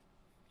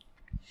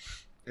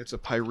 It's a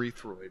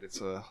pyrethroid.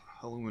 It's a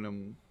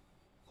aluminum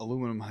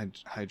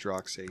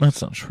hydroxate.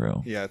 That's not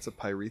true. Yeah, it's a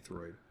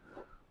pyrethroid.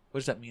 What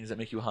does that mean? Does that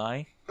make you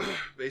high?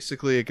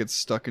 Basically, it gets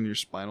stuck in your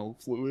spinal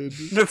fluid.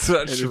 That's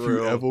not And if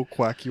you ever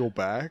quack your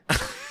back,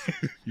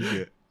 you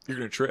get. You're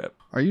gonna trip.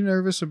 Are you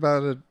nervous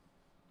about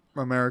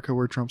America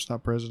where Trump's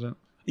not president?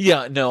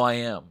 Yeah, no, I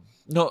am.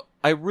 No,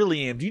 I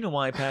really am. Do you know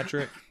why,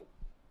 Patrick?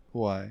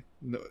 Why?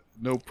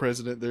 No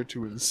president there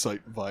to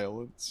incite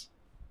violence.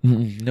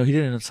 No, he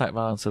didn't incite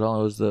violence at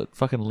all. It was the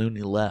fucking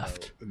loony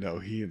left. No,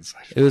 he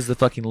incited. It was the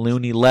fucking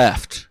loony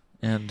left.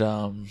 And,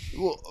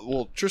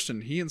 Well,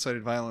 Tristan, he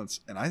incited violence,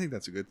 and I think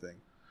that's a good thing.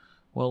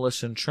 well,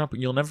 listen, Trump,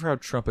 you'll never have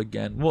Trump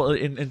again. Well,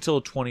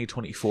 until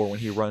 2024 when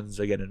he runs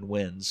again and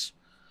wins.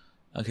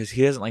 Because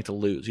he doesn't like to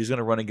lose. He's going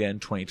to run again in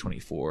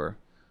 2024.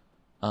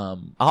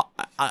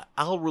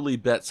 I'll really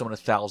bet someone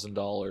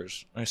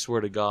 $1,000. I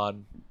swear to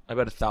God, I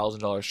bet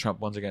 $1,000 Trump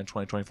wins again in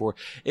 2024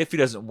 if he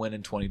doesn't win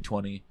in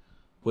 2020,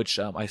 which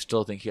I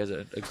still think he has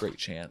a great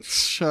chance.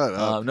 Shut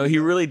up. No, he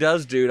really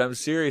does, dude. I'm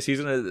serious.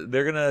 Rudy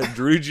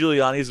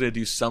Giuliani's gonna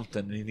do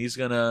something, and he's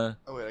gonna.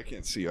 Oh wait, I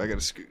can't see you. I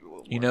gotta scoot a little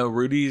more. You know,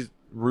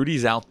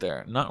 Rudy's out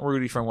there. Not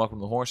Rudy from Welcome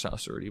to the Horse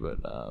House, Rudy, but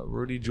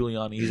Rudy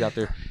Giuliani. He's out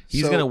there.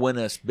 He's gonna win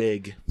us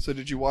big. So,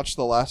 did you watch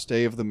the last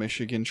day of the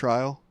Michigan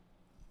trial?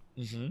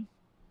 Mm-hmm.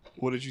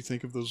 What did you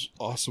think of those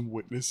awesome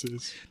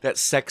witnesses? That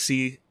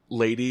sexy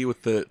lady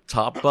with the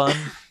top bun.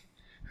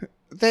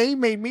 They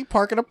made me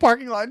park in a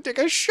parking lot and take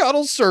a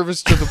shuttle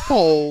service to the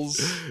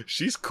polls.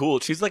 She's cool.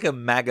 She's like a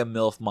MAGA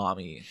MILF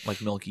mommy,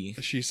 like Milky.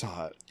 She's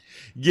hot.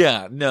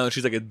 Yeah, no,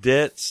 she's like a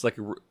ditz, like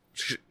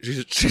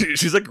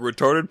she's like a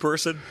retarded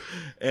person,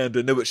 and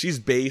no, but she's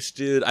based,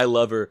 dude. I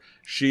love her.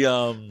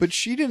 But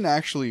she didn't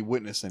actually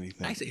witness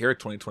anything. I hear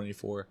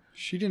 2024.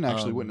 She didn't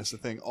actually witness a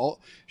thing.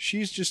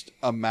 She's just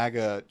a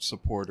MAGA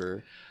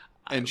supporter.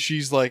 And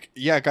she's like,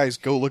 yeah, guys,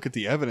 go look at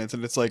the evidence.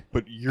 And it's like,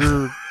 but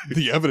you're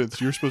the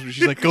evidence. You're supposed to be.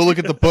 She's like, go look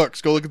at the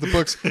books. Go look at the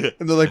books. And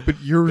they're like, but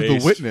you're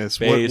the witness.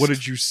 What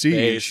did you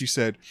see? And she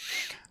said,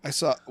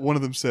 one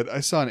of them said,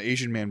 I saw an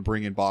Asian man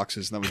bring in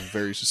boxes. And that was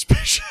very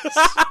suspicious.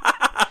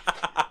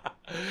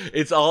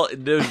 It's all,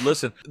 dude,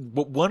 listen,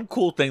 one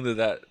cool thing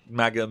that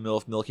MAGA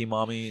MILF Milky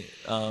Mommy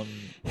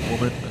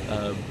woman,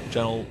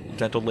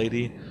 gentle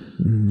lady,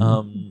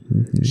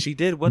 she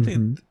did one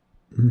thing.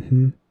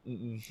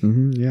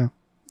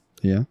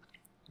 Yeah.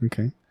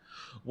 Okay.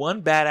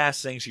 One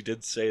badass thing she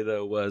did say,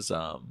 though, was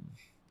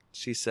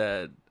she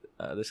said,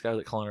 this guy was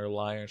like calling her a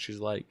liar, and she's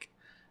like,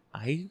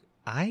 I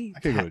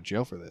could go to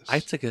jail for this. I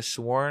took a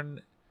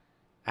sworn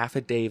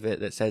affidavit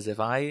that says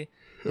if I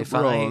lie, if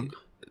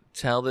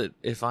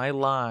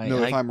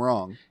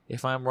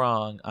I'm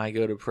wrong, I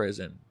go to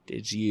prison.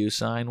 Did you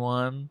sign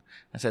one?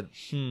 I said,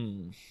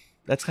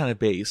 that's kind of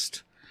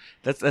based.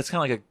 That's kind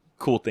of like a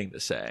cool thing to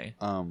say.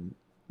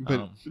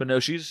 But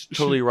no, she's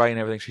totally right in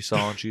everything she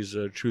saw, and she's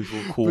a truthful,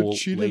 cool but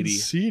she lady.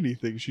 Didn't see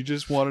anything. She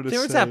just wanted to say.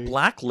 There was that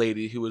black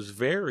lady who was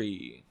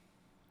very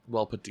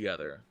well put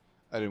together.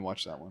 I didn't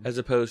watch that one. As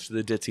opposed to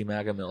the ditzy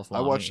MAGA MILF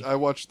mommy. I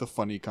watched the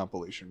funny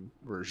compilation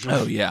version.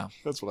 Oh, yeah.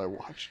 That's what I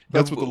watched.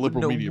 That's what the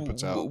liberal media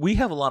puts out. We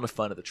have a lot of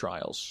fun at the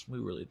trials. We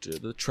really do.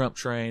 The Trump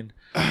train,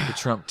 the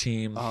Trump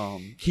team.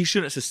 He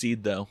shouldn't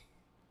secede, though.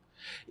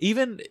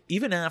 Even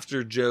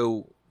after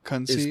Joe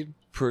concede,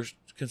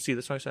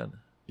 that's what I said.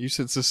 You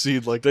said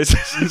secede like a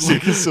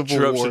civil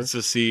Trump war. should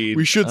secede.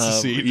 We should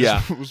secede.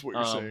 Yeah, was what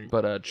you're saying.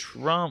 But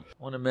Trump,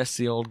 want to miss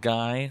the old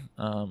guy.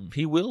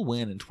 He will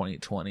win in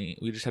 2020.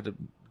 We just have to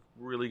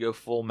really go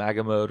full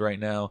MAGA mode right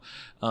now.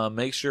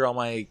 Make sure all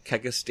my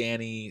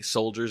Kekistani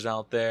soldiers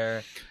out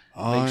there.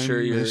 Make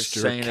sure you're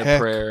saying a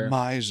prayer.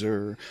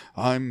 Miser,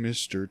 I'm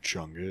Mr.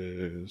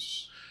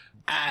 Chungus.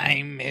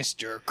 I'm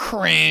Mr.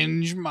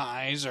 Cringe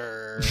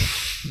Miser.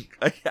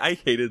 I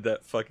hated this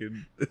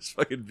fucking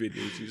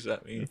videos you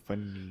sent me.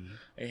 Funny.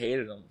 I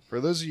hated them. For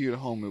those of you at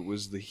home, it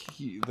was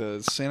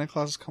the Santa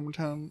Claus is Coming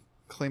Town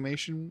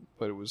claymation,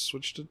 but it was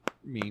switched to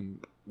meme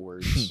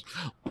words.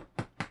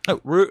 Oh,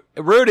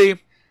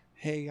 Rudy.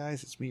 Hey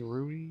guys, it's me,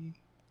 Rudy.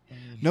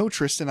 No,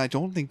 Tristan, I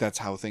don't think that's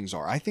how things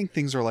are. I think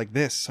things are like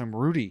this. I'm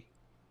Rudy.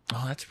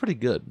 Oh, that's pretty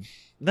good.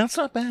 That's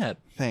not bad.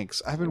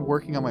 Thanks. I've been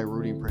working on my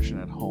Rudy impression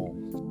at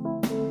home.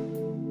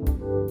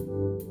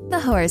 The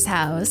Horse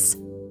House.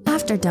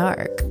 After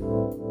dark.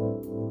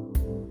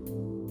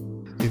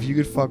 If you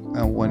could fuck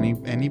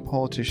any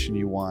politician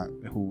you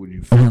want, who would you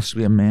It fuck? has to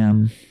be a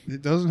man.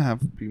 It doesn't have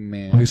to be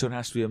man. Okay, so it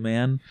has to be a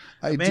man.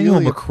 Ideally,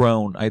 Emmanuel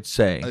Macron, I'd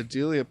say.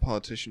 Ideally, a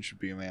politician should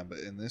be a man, but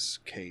in this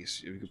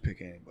case, you could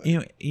pick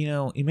anybody. You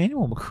know,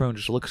 Emmanuel Macron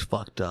just looks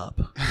fucked up.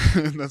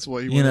 That's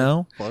why You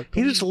know, fuck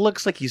he him? just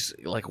looks like he's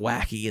like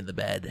wacky in the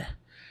bed.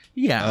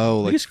 Yeah.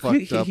 Oh, like he's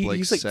fucked up, like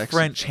he's like sexy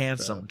French fucked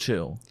handsome up.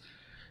 too.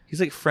 He's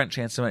like French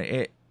handsome,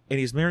 and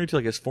he's married to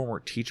like his former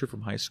teacher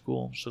from high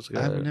school. So it's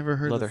like I've never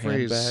heard leather the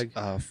phrase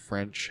handbag.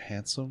 French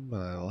handsome,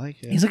 but I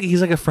like it.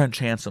 He's like a French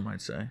handsome,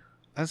 I'd say.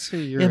 I'd say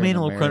you're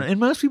Emmanuel an Macron, American. and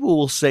most people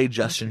will say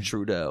Justin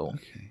Trudeau.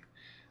 Okay.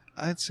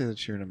 I'd say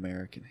that you're an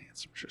American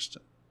handsome,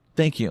 Tristan.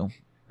 Thank you,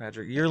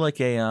 Patrick. You're like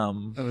a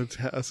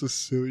A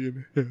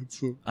Sicilian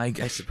handsome. I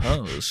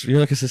suppose you're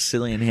like a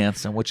Sicilian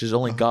handsome, which is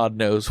only God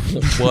knows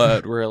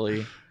what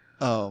really.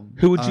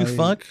 Who would you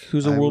fuck?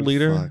 Who's a world would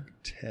leader? Fuck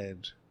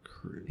Ted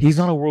Cruz. He's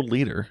not a world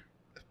leader.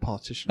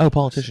 Politician. Oh,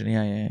 politician.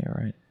 Yeah, you're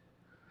right.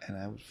 And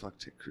I would fuck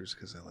Ted Cruz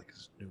because I like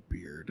his new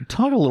beard.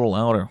 Talk a little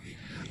louder.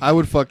 I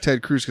would fuck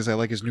Ted Cruz because I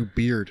like his new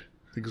beard.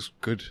 I think it's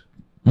good.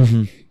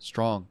 Mm-hmm.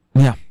 Strong.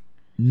 Yeah.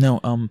 No.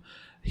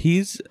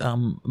 He's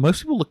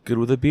most people look good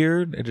with a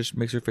beard. It just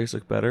makes their face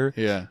look better.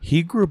 Yeah.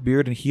 He grew a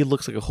beard and he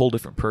looks like a whole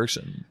different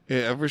person. Yeah,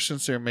 ever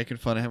since they were making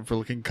fun of him for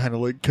looking kind of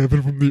like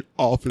Kevin from The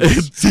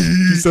Office,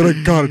 he said,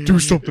 "I gotta do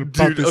something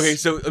about Dude, this." okay,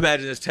 so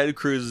imagine this: Ted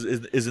Cruz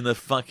is in the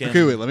fucking.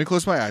 Okay, wait. Let me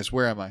close my eyes.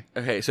 Where am I?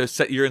 Okay, so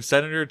you're in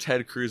Senator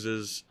Ted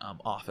Cruz's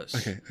office.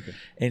 Okay.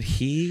 And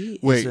he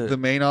Wait, the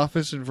main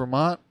office in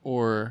Vermont,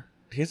 or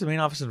he has the main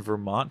office in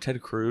Vermont. Ted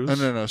Cruz. oh,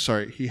 no.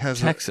 Sorry, he has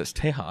Texas,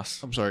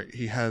 Tejas. I'm sorry.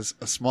 He has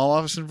a small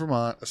office in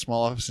Vermont, a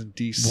small office in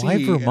DC. Why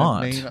and a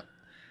Vermont?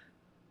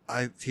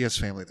 he has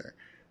family there.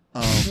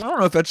 I don't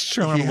know if that's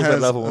true. I'm He gonna look has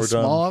that level. a We're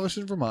small done. office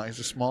in Vermont. He has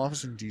a small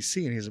office in DC,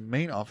 and he has a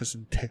main office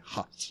in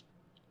Tejas.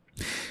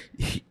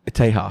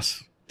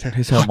 Tejas.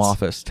 His home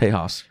office,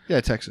 Tejas. Yeah,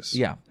 Texas.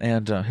 Yeah,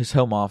 and his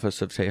home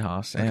office of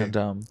Tejas,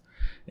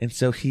 and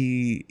so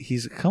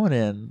he's coming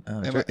in.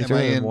 It's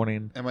early in the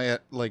morning. Am I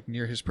at like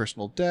near his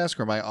personal desk,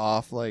 or am I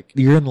off? Like,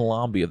 You're in the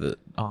lobby of the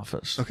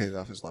office. okay, the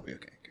office lobby.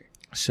 Okay.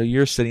 So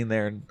you're sitting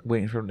there and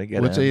waiting for him to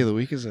get What in. day of the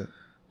week is it?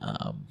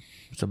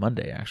 It's a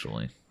Monday,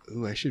 actually.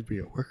 Ooh, I should be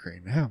at work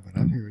right now, but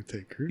I'm here with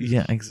Ted Cruz.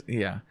 Yeah,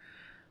 yeah.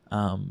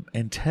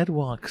 And Ted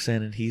walks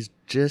in, and he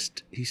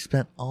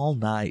spent all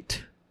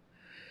night.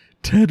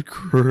 Ted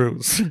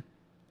Cruz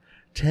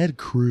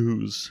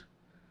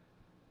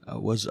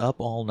was up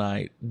all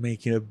night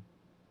making a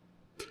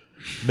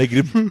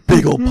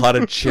big old pot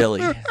of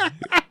chili.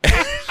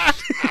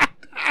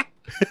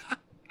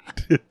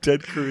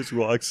 Ted Cruz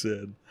walks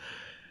in,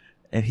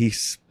 and he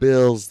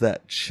spills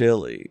that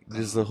chili,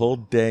 just the whole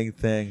dang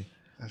thing,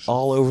 That's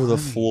all over the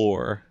funny.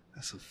 floor.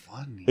 That's so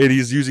funny. And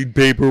he's using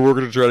paperwork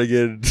to try to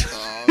get it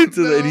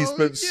into the, and he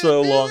spent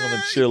so long on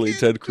the chili,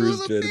 Ted Cruz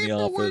did in the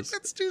office.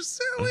 That's too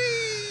silly.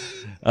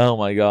 Oh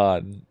my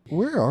God.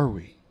 Where are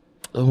we?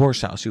 The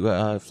Horse House,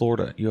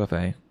 Florida,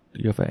 UFA.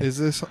 Is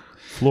this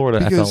Florida,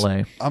 because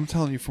FLA. I'm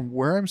telling you, from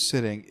where I'm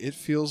sitting, it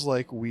feels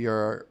like we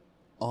are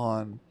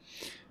on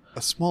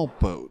a small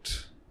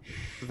boat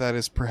that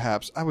is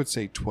perhaps, I would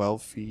say,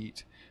 12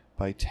 feet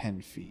by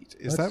 10 feet.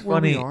 Is That's that where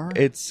funny. we are?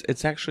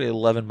 It's actually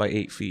 11 by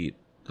 8 feet,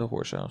 the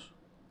Horse House.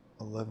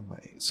 11 by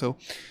 8. So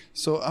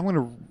I'm going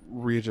to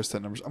readjust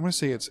that numbers. I'm going to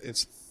say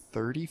it's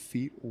 30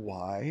 feet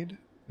wide.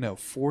 No,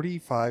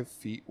 45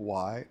 feet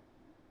wide.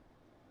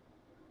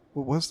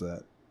 What was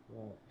that?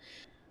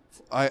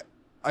 I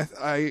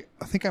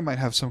think I might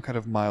have some kind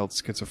of mild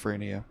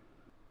schizophrenia.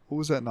 What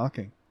was that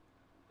knocking?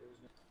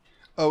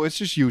 Oh, it's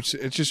just you. It's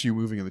just you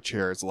moving in the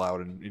chair. It's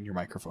loud in your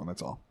microphone.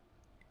 That's all.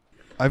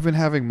 I've been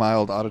having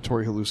mild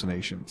auditory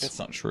hallucinations. That's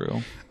not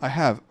true. I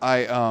have.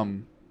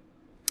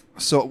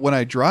 So when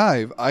I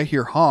drive, I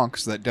hear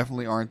honks that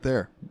definitely aren't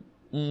there.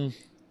 And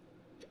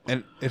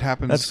it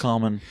happens. That's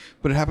common.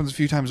 But it happens a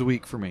few times a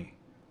week for me.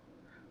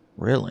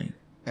 Really?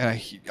 And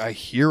I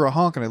hear a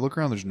honk and I look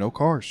around. There's no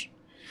cars.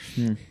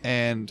 Hmm.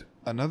 And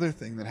another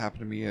thing that happened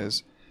to me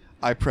is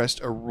I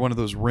pressed one of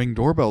those Ring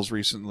doorbells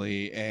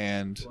recently,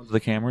 and The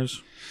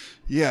cameras?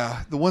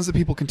 yeah, the ones that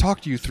people can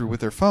talk to you through with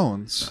their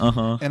phones.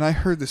 Uh-huh. And I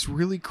heard this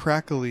really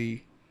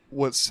crackly,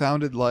 what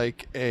sounded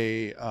like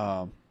a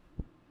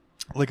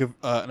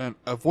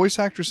voice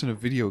actress in a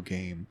video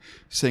game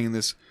saying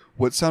this,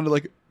 what sounded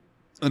like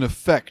an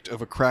effect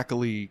of a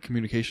crackly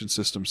communication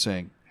system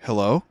saying,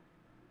 "Hello?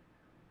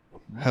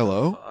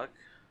 Hello?"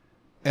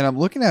 And I'm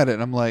looking at it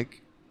and I'm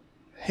like,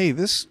 hey,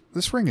 this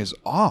Ring is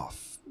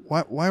off.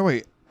 Why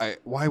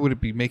would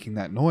it be making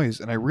that noise?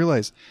 And I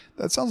realized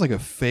that sounds like a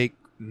fake.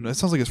 That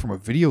sounds like it's from a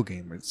video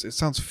game. It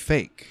sounds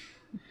fake.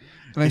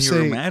 And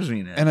you're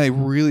imagining it. And I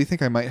really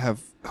think I might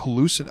have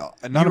hallucinated.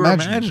 Not You were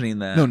imagining. imagining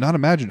that. No, not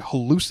imagined.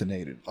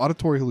 Hallucinated.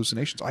 Auditory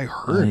hallucinations. I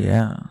heard.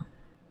 Yeah.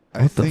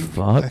 I What the think,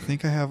 fuck? I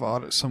think I have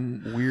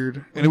some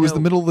weird. And it was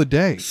the middle of the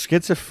day.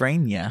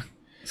 Schizophrenia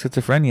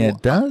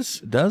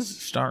does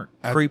start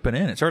creeping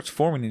in. It starts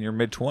forming in your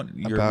mid-20s.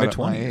 Your About at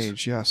my mid-20s.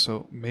 age, yeah.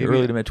 So maybe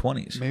Early to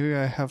mid-20s. Maybe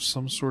I have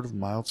some sort of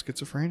mild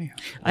schizophrenia.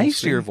 I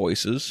used to We'll hear see.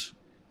 voices.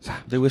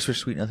 They whisper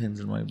sweet nothings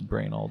in my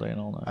brain all day and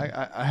all night.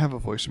 I have a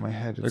voice in my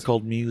head. They're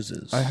called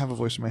muses. I have a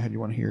voice in my head. You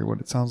want to hear what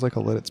it sounds like?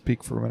 I'll let it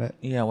speak for a minute.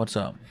 Yeah, what's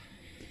up?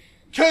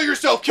 Kill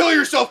yourself! Kill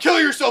yourself!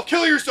 Kill yourself!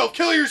 Kill yourself!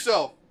 Kill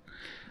yourself!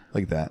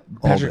 Like that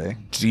all Patrick, day.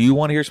 do you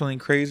want to hear something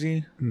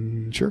crazy?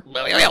 Sure. dude,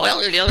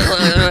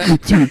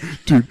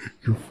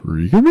 you're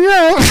freaking me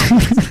out.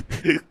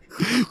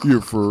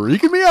 You're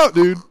freaking me out,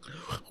 dude.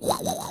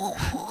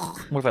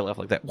 What if I laugh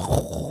like that?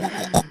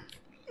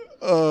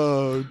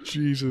 Oh,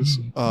 Jesus.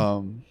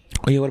 Oh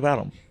yeah, what about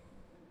him?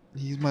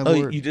 He's my Oh,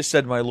 lord. you just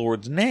said my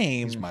Lord's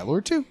name. He's my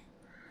lord too.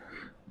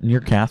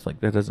 You're Catholic.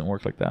 That doesn't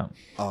work like that.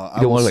 I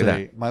don't will want it like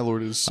say my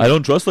lord is. I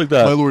don't trust like My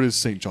that. lord is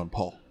Saint John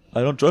Paul.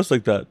 I don't trust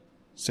like that.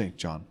 Saint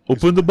John.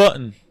 Open the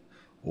button.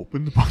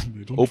 Open the button.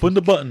 I don't Open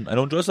the button. I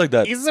don't dress like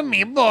that. It's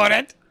me,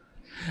 Borat.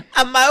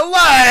 And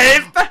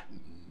my wife.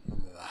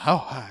 How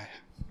high?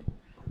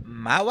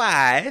 My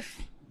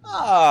wife.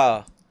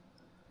 Oh.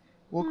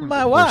 Welcome My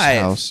to the Horse wife.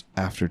 House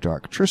After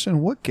Dark.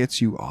 Tristan, what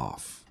gets you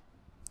off?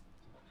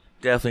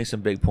 Definitely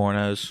some big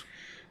pornos.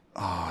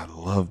 Oh, I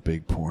love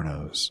big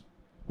pornos.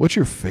 What's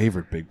your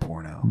favorite big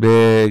porno?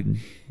 Big,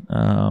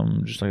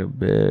 just like a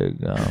big,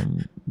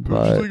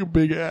 but Just like a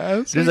big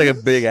ass. just like a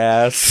big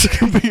ass.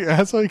 a big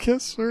ass, I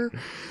guess, sir.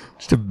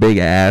 Just a big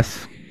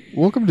ass.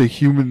 Welcome to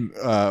human.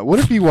 What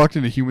if you walked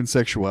into human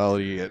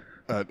sexuality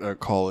at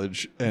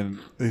college and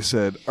they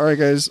said, "All right,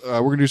 guys, we're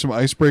gonna do some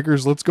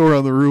icebreakers. Let's go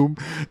around the room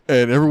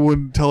and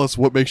everyone tell us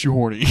what makes you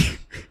horny."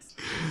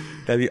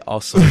 That'd be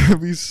awesome. That'd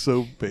be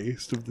so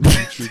based of the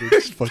teacher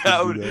to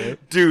fucking do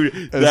that. Dude,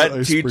 As that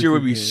an teacher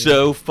would be icebreaker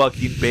so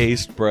fucking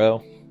based,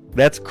 bro.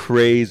 That's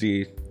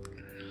crazy.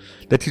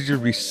 That teacher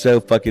would be so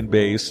fucking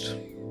based.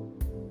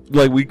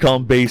 Like, we call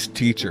him based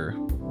teacher.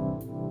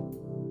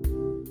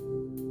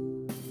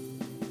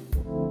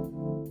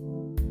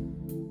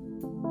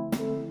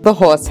 The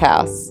Horse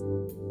House.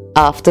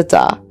 After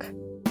Dark.